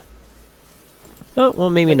 you, Oh, well,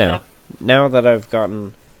 maybe now. Okay. Now that I've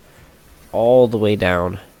gotten all the way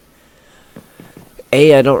down.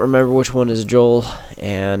 A, I don't remember which one is Joel,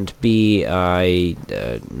 and B,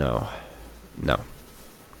 no. No.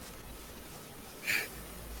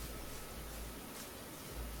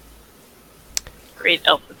 Great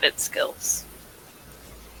alphabet skills.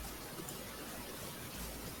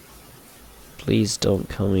 Please don't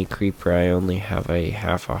kill me, Creeper. I only have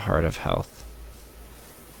half a heart of health.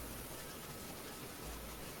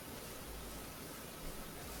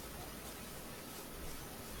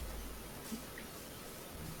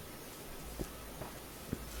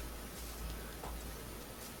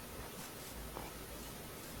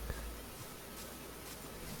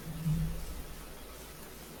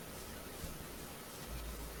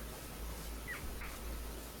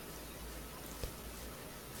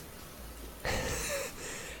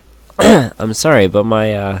 I'm sorry, but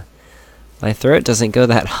my throat doesn't go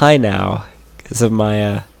that high now because of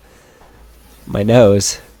my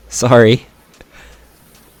nose. Sorry.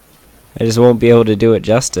 I just won't be able to do it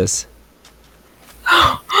justice.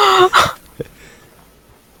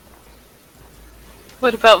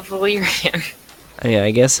 What about Valerian?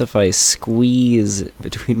 I guess if I squeeze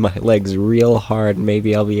between my legs real hard,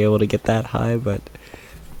 maybe I'll be able to get that high, but...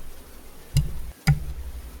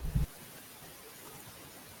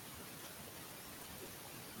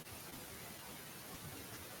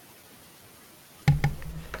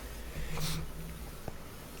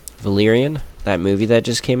 Valerian? That movie that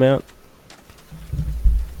just came out?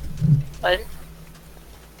 What?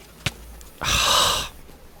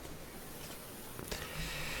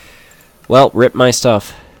 Well, rip my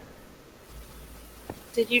stuff.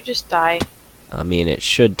 Did you just die? I mean, it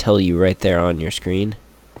should tell you right there on your screen.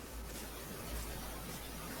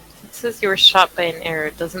 It says you were shot by an arrow.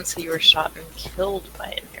 It doesn't say you were shot and killed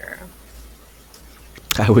by an arrow.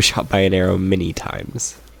 I was shot by an arrow many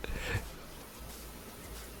times.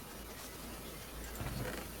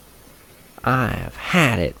 I have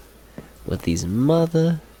had it with these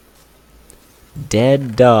mother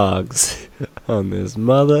dead dogs on this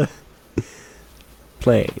mother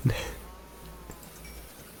plane.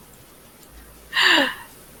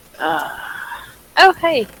 Oh,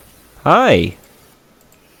 hey. Hi.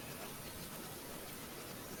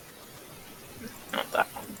 Not that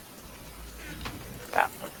one. That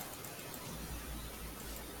one.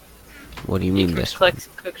 What do you You mean can this one?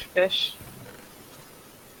 collect cooked fish.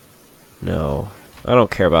 No. I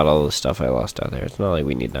don't care about all the stuff I lost out there. It's not like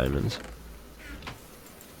we need diamonds.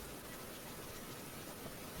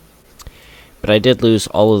 But I did lose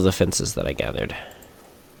all of the fences that I gathered.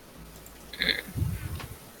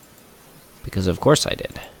 Because of course I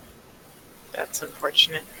did. That's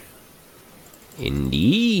unfortunate.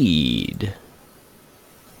 Indeed.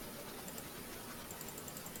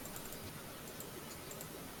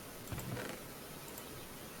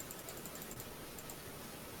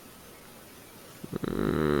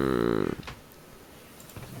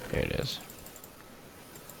 There it is.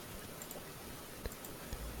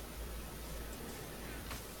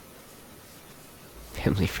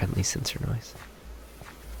 Family-friendly sensor noise.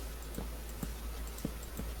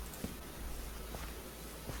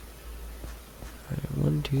 Alright,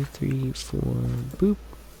 1, 2, 3, 4. Boop.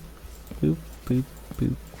 Boop, boop,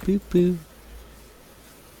 boop, boop, boop.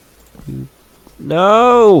 Boop.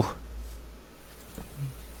 No!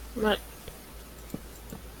 What?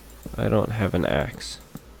 I don't have an axe.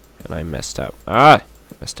 And I messed up. Ah!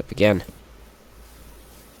 Messed up again.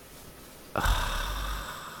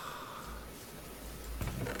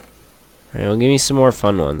 Alright, well, give me some more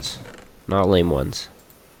fun ones. Not lame ones.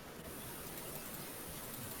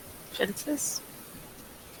 Fences?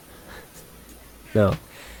 No.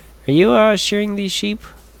 Are you, shearing these sheep?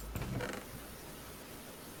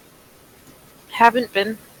 Haven't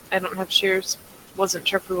been. I don't have shears. Wasn't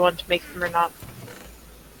sure if we wanted to make them or not.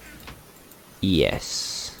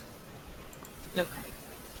 Yes. Okay.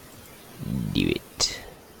 Do it.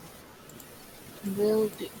 Will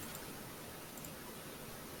do.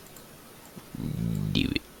 Do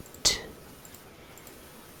it.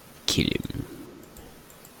 Kill him.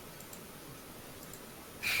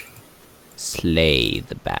 Slay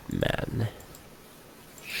the Batman.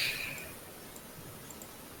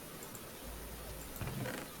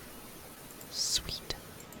 Sweet.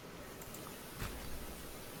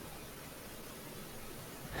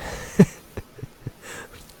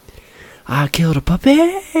 I killed a puppy.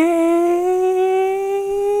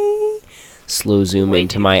 Slow zoom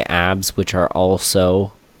into my abs, which are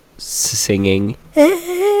also singing.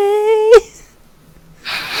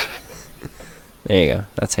 There you go.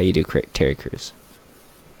 That's how you do Terry Crews.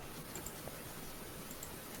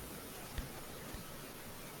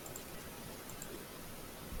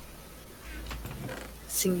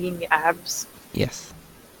 Singing abs. Yes.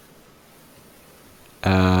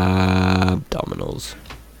 Abdominals.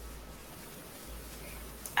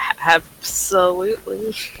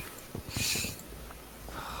 Absolutely.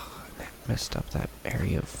 Messed up that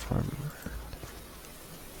area of farm.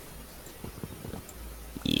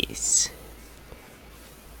 Yes.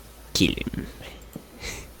 Kill him.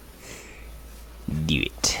 Do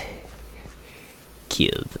it.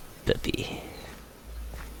 Kill the puppy.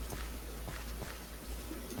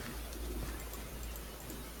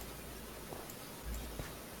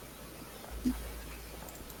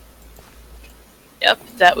 Yep,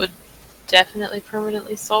 that would definitely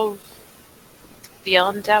permanently solve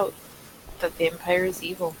beyond doubt that the Empire is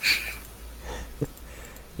evil.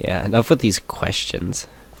 Yeah, enough with these questions.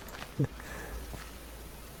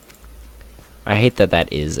 I hate that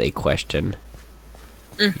that is a question.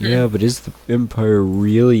 Mm-hmm. Yeah, but is the Empire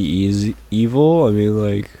really evil? I mean,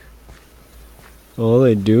 like, all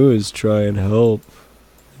they do is try and help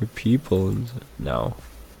their people. And no.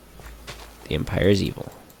 The Empire is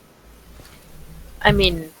evil. I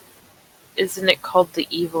mean, isn't it called the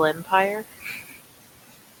Evil Empire?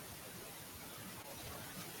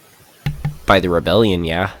 By the rebellion,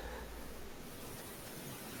 yeah.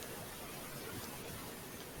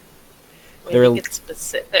 Way They're to get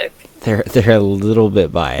specific. They're a little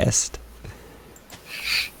bit biased.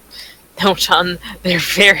 No, John, they're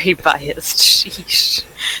very biased. Sheesh.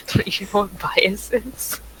 Don't you know what bias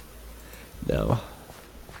is? No.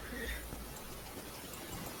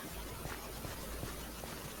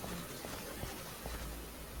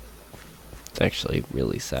 It's actually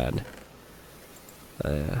really sad.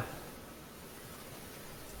 I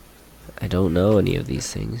don't know any of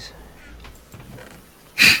these things.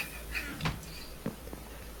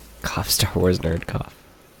 Cough, Star Wars nerd cough.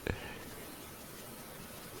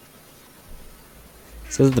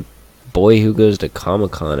 Says the boy who goes to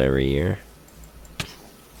Comic-Con every year.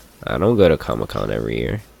 I don't go to Comic-Con every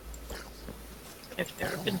year. I've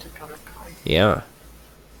never been to Comic-Con. Yeah.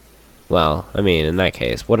 Well, I mean, in that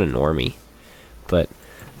case, what a normie. But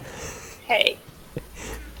Hey.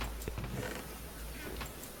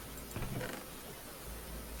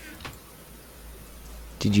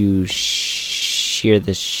 did you shear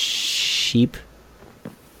the sheep?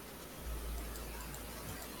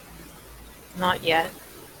 Not yet.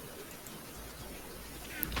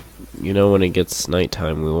 You know, when it gets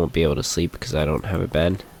nighttime, we won't be able to sleep because I don't have a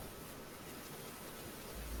bed.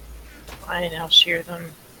 Fine, I'll shear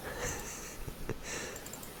them.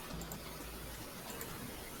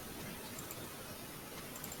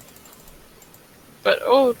 But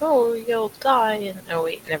oh no, you'll die. And oh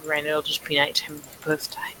wait, never mind. It'll just be nighttime. We'll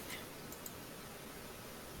both die.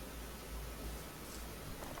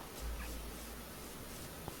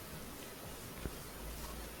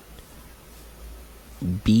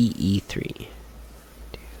 BE3.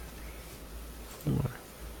 4.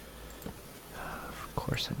 Of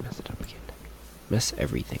course I messed it up again. Mess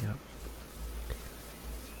everything up.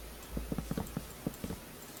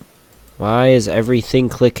 Why is everything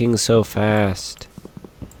clicking so fast?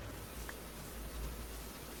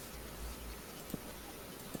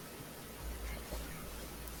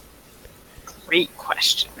 Great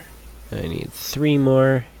question. I need 3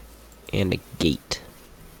 more and a gate.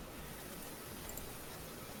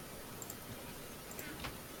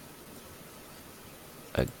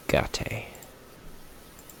 Agate.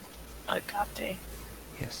 Agate.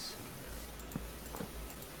 Yes.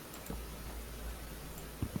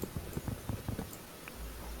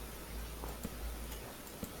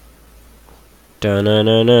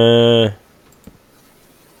 Dun-na-na-na.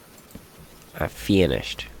 I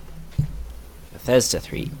finished. Bethesda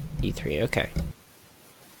 3, E3, okay.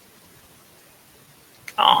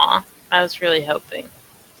 Aw, I was really hoping.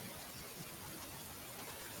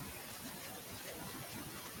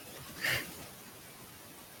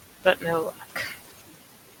 But no luck.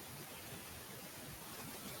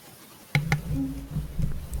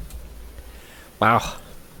 Wow.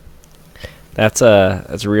 That's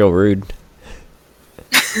real rude.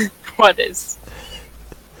 What is?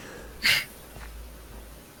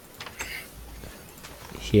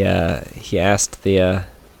 He asked the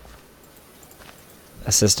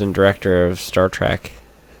assistant director of Star Trek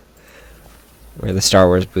where the Star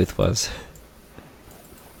Wars booth was.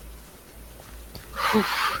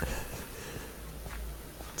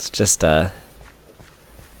 It's just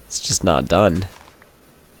not done.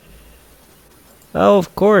 Oh,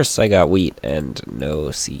 of course I got wheat and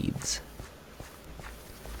no seeds.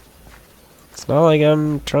 It's not like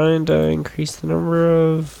I'm trying to increase the number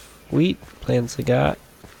of wheat plants I got.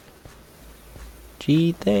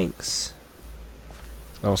 Gee, thanks.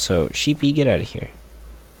 Also, sheepy, get out of here.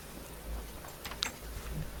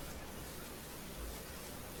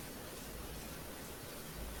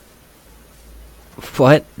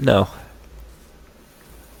 What? No.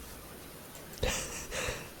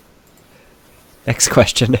 Next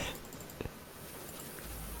question.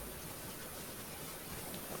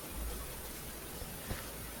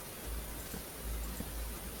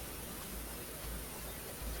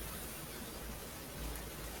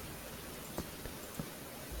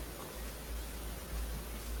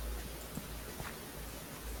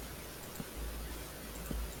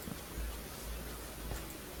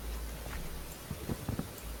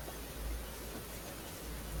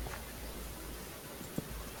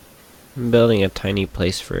 I'm building a tiny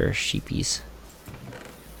place for sheepies,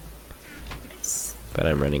 Nice. but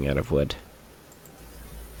I'm running out of wood.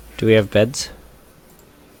 Do we have beds?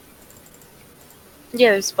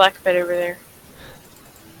 Yeah, there's a black bed over there.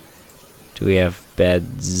 Do we have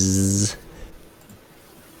beds?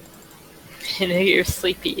 I know you're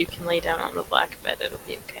sleepy. You can lay down on the black bed. It'll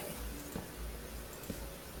be okay.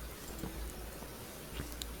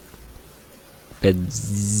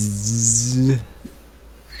 Beds.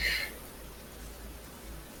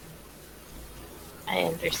 I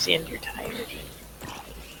understand you're tired.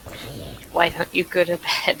 Why don't you go to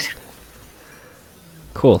bed?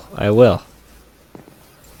 Cool, I will.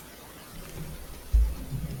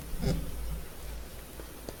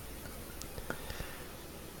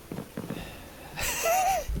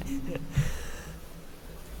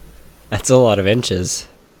 That's a lot of inches.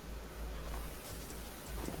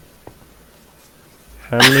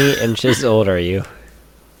 How many inches old are you?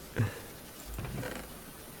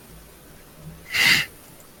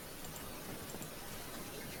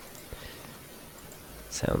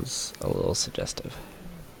 Sounds a little suggestive.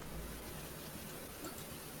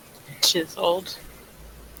 Chiseled.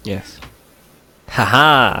 Yes.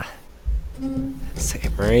 Haha!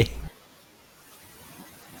 Samurai.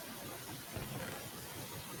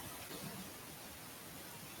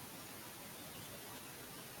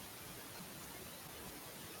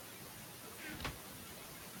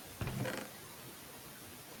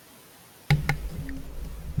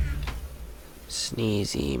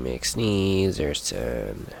 Sneezy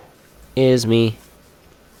McSneezerson is me.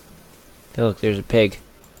 Hey, look, there's a pig.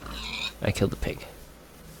 I killed the pig.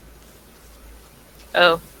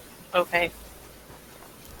 Oh, okay.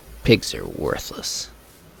 Pigs are worthless.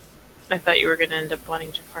 I thought you were going to end up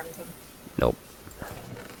wanting to farm them. Nope.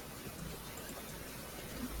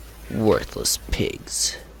 Worthless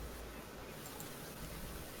pigs.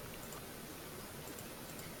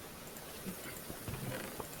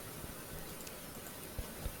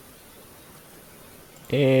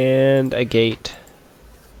 And a gate.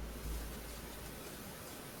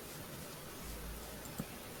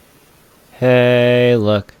 Hey,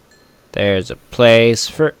 look. There's a place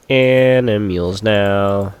for animals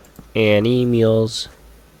now. Animals.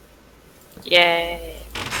 Yay.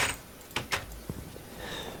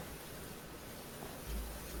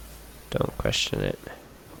 Don't question it.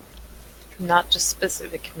 Not just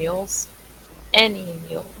specific mules. Any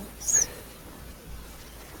mules.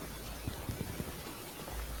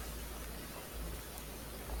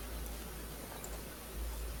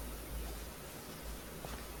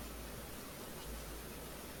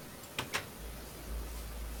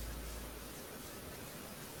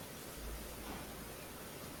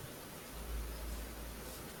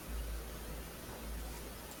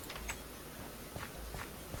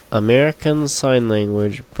 American Sign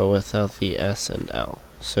Language, but without the S and L.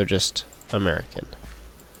 So just American.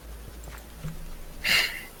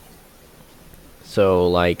 So,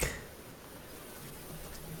 like...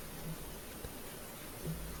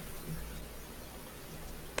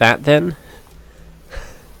 that, then?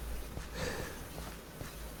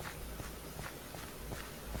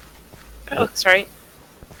 Oh, sorry.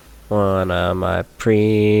 One of my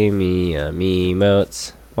premium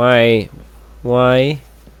emotes. Why? Why?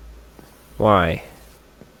 Why?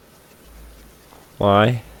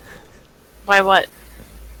 Why? Why what?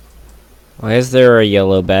 Why is there a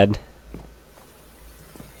yellow bed?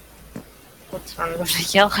 What's wrong with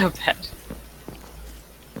the yellow bed?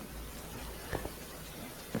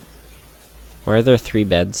 Why are there 3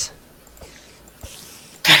 beds?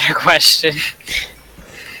 Better question.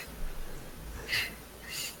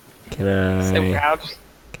 Can I... So proud.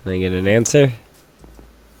 Can I get an answer?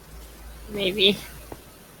 Maybe.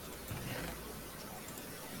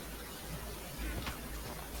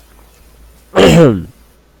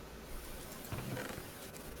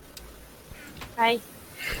 Hi.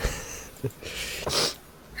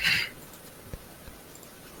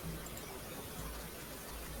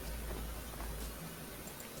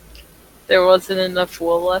 There wasn't enough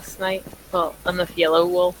wool last night. Well, enough yellow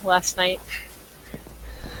wool last night.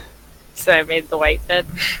 So I made the white bed.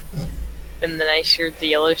 And then I sheared the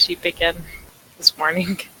yellow sheep again this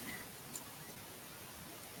morning.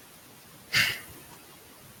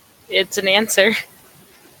 It's an answer.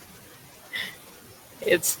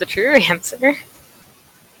 It's the true answer.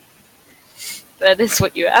 That is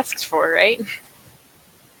what you asked for, right?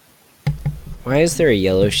 Why is there a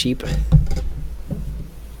yellow sheep?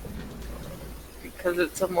 Because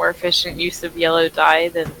it's a more efficient use of yellow dye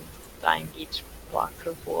than dyeing each block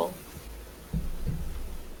of wool.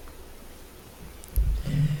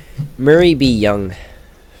 Murray be young.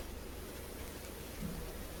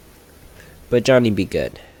 But Johnny be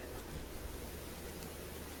good.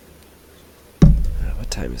 What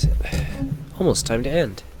time is it? Almost time to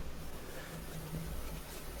end.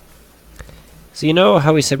 So you know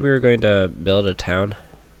how we said we were going to build a town?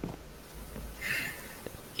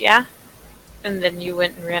 Yeah? And then you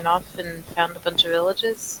went and ran off and found a bunch of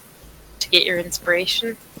villages to get your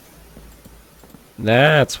inspiration?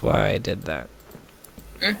 That's why I did that.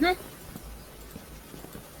 Mm-hmm.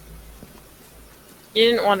 You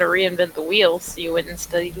didn't want to reinvent the wheel, so you went and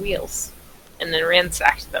studied wheels. And then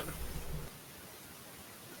ransacked them.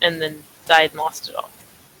 And then died and lost it all.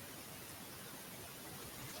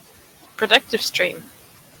 Productive stream.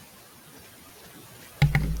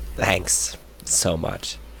 Thanks so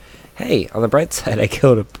much. Hey, on the bright side, I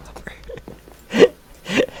killed a plumber.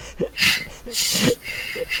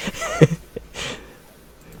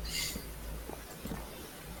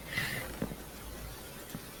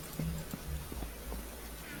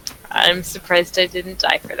 I'm surprised I didn't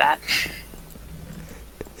die for that.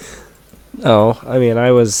 No, I mean,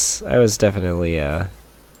 I was definitely,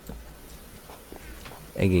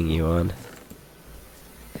 egging you on.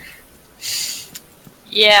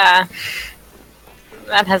 Yeah.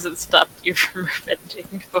 That hasn't stopped you from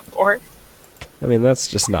revenging before. I mean, that's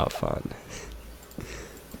just not fun.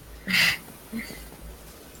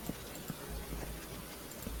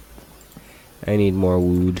 I need more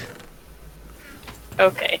wood.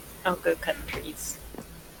 Okay, I'll go cut trees.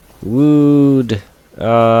 Wood.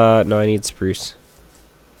 No, I need spruce.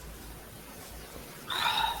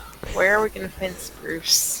 Where are we gonna find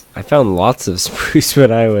spruce? I found lots of spruce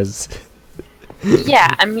when I was...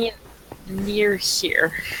 Yeah, I mean, near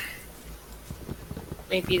here.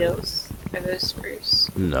 Maybe those. Are those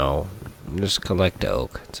spruce? No. Just collect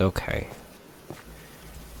oak. It's okay.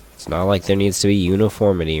 It's not like there needs to be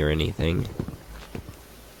uniformity or anything.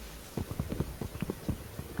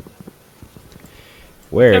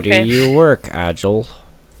 Where do Okay. you work, Agile?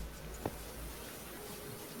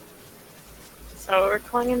 Is that what we're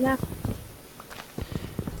calling him now?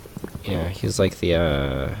 Yeah, he's like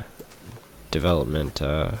the, development,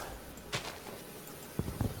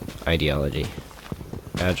 ideology.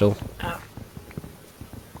 Agile? Oh.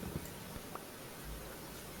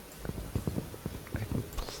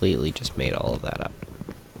 Completely just made all of that up.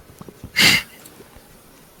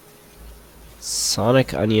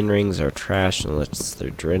 Sonic onion rings are trash unless they're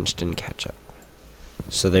drenched in ketchup.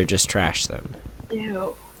 So they're just trash then.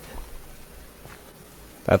 Ew.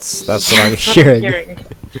 That's what I'm That's what I'm hearing. hearing.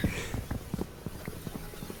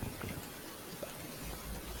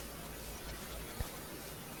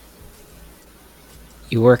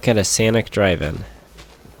 You work at a Sonic drive-in.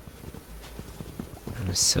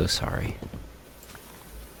 I'm so sorry.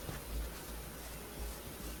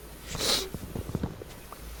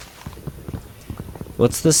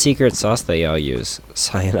 What's the secret sauce that y'all use?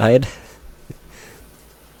 Cyanide?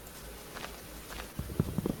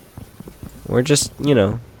 Or just, you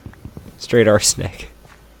know, straight arsenic.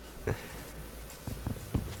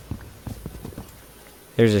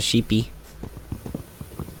 There's a sheepy.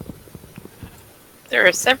 There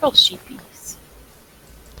are several sheepies.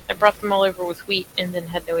 I brought them all over with wheat and then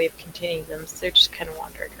had no way of containing them, so they're just kind of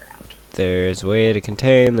wandering around. There's a way to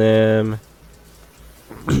contain them.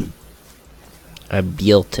 I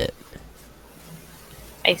built it.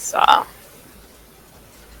 I saw.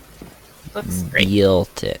 Looks great.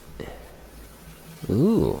 Built it.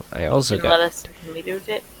 Ooh, I also Can let got us reload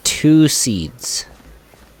it. 2 seeds.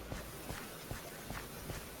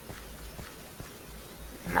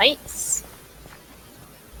 Nice.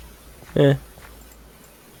 Eh.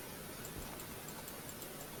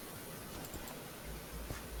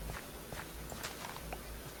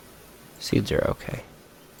 Seeds are okay.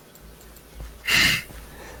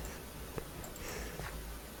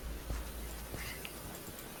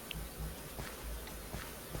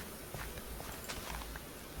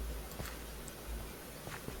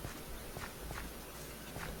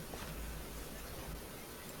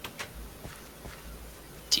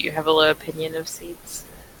 Do you have a low opinion of seeds?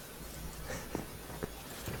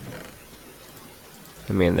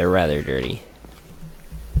 I mean, they're rather dirty.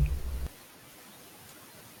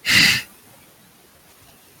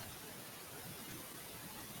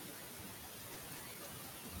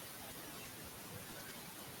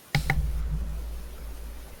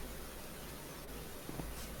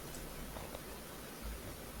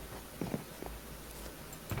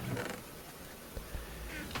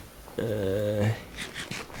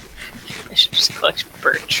 I should just collect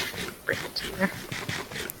birch. Bring it to you.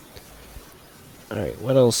 Alright,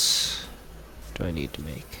 what else do I need to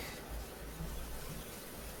make?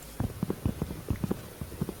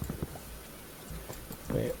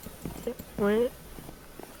 Wait. Wait.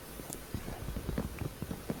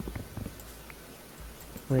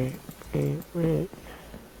 Wait. Wait. Wait.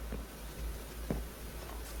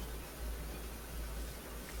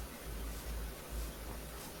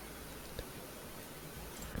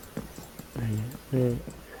 Wait.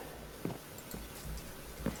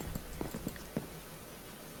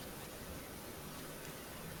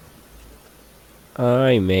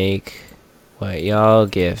 I make what y'all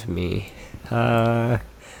give me. What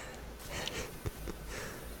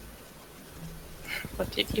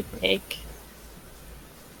did you make?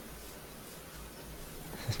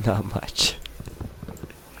 Not much.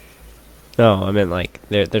 No, I meant like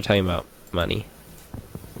they're talking about money.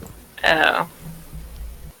 Oh.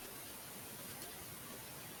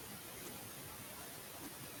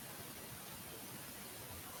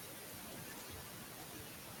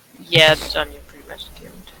 Yeah, John, you're pretty much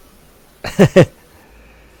doomed.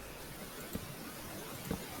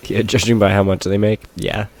 Yeah, judging by how much they make,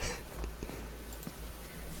 yeah.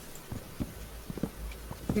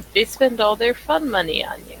 They spend all their fun money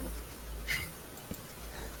on you.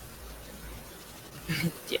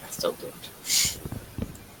 Yeah, still doomed.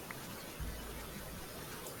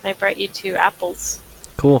 I brought you 2 apples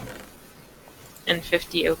Cool. and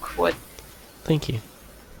 50 oak wood. Thank you.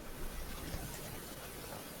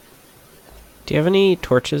 Do you have any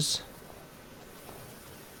torches?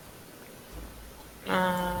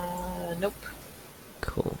 Nope.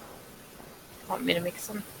 Cool. Want me to make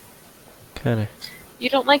some? Kinda. You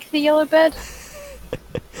don't like the yellow bed?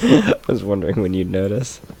 I was wondering when you'd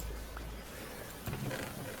notice.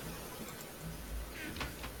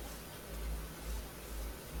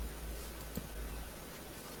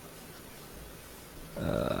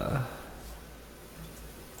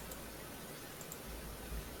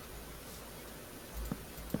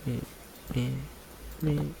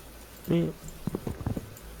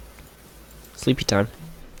 Sleepy time.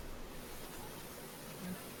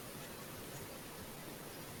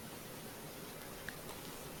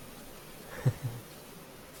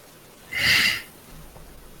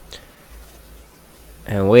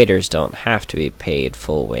 And waiters don't have to be paid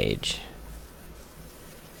full wage.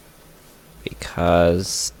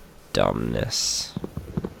 Because dumbness.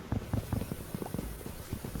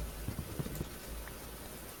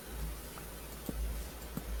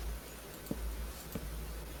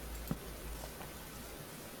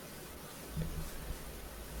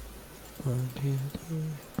 One, two, three,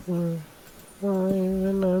 four, five,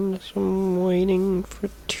 and I'm just waiting for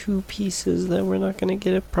 2 pieces that we're not gonna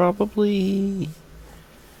get it probably.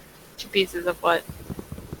 2 pieces of what?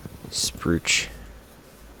 Sprooch.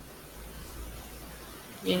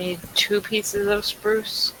 You need 2 pieces of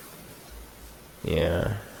spruce?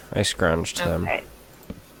 Yeah, I scrounged them. Okay.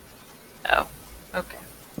 Oh, okay.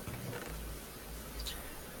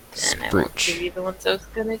 Then I won't give Sprooch. you the ones I was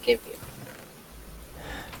gonna give you.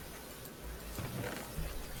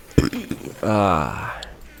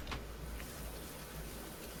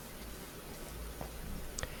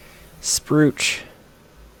 Sprooch.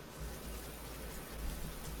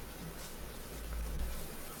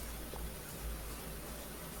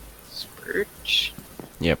 Spruce.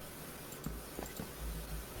 Yep.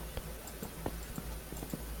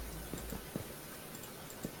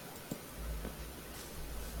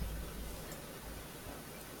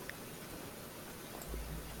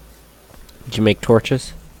 Did you make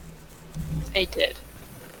torches? I did.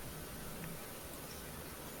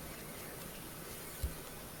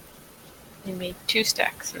 I made 2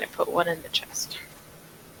 stacks and I put 1 in the chest.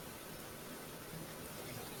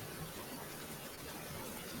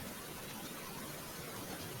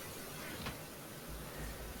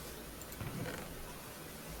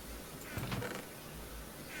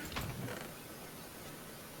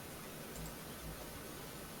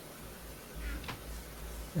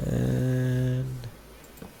 And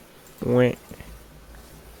wait.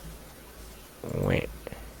 Wait.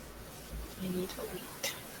 I need a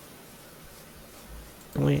wheat.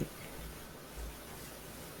 Wait.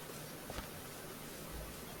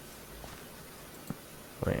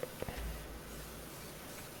 Wait.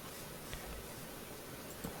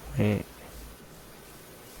 Wait.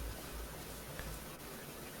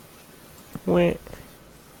 Wait.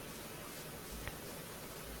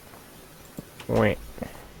 Wait.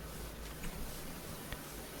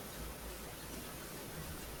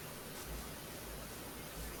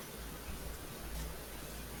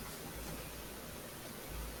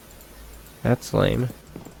 That's lame.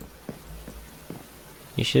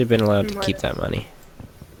 You should have been allowed to keep that money.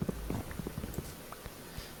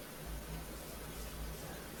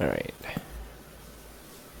 Alright.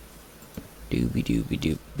 Dooby dooby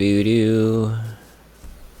doop boo doo.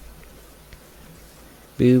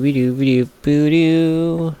 Booby dooby doop boo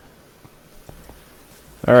doo.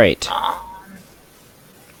 Alright.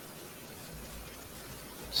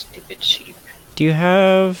 Stupid sheep. Do you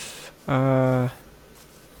have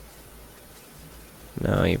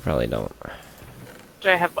no, you probably don't. Do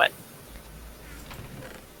I have what?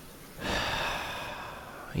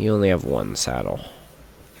 You only have 1 saddle.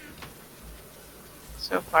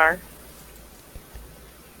 So far.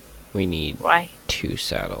 We need Why? 2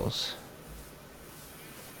 saddles.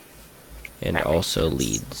 And That makes also sense.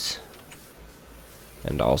 leads.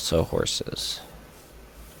 And also horses.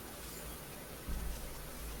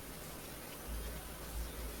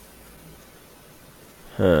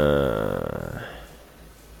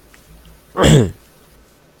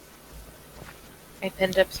 I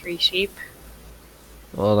pinned up 3 sheep.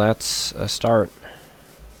 Well, that's a start.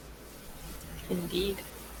 Indeed.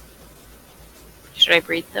 Should I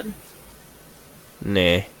breed them?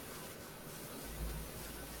 Nah.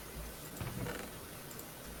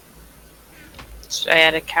 Should I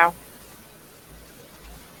add a cow?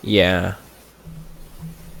 Yeah.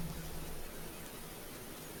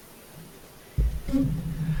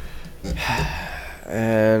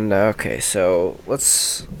 And okay, so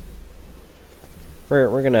let's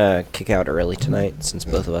we're gonna kick out early tonight since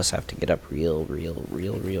both of us have to get up real early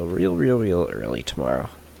tomorrow.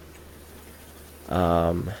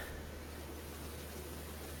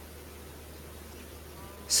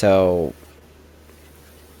 So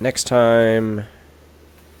next time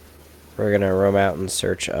we're gonna roam out in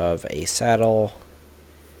search of a saddle,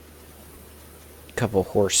 a couple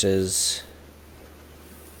horses,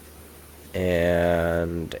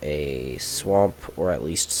 and a swamp, or at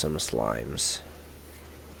least some slimes.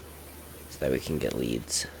 so that we can get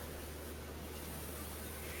leads.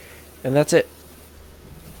 And that's it.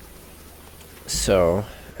 So,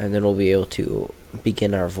 and then we'll be able to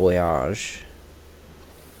begin our voyage.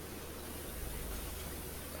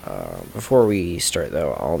 Before we start,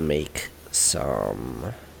 though, I'll make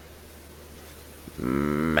some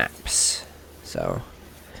maps. So,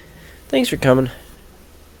 thanks for coming.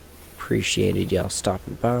 Appreciated y'all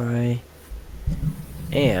stopping by.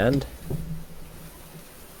 And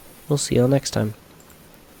we'll see y'all next time.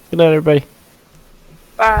 Good night, everybody.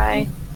 Bye.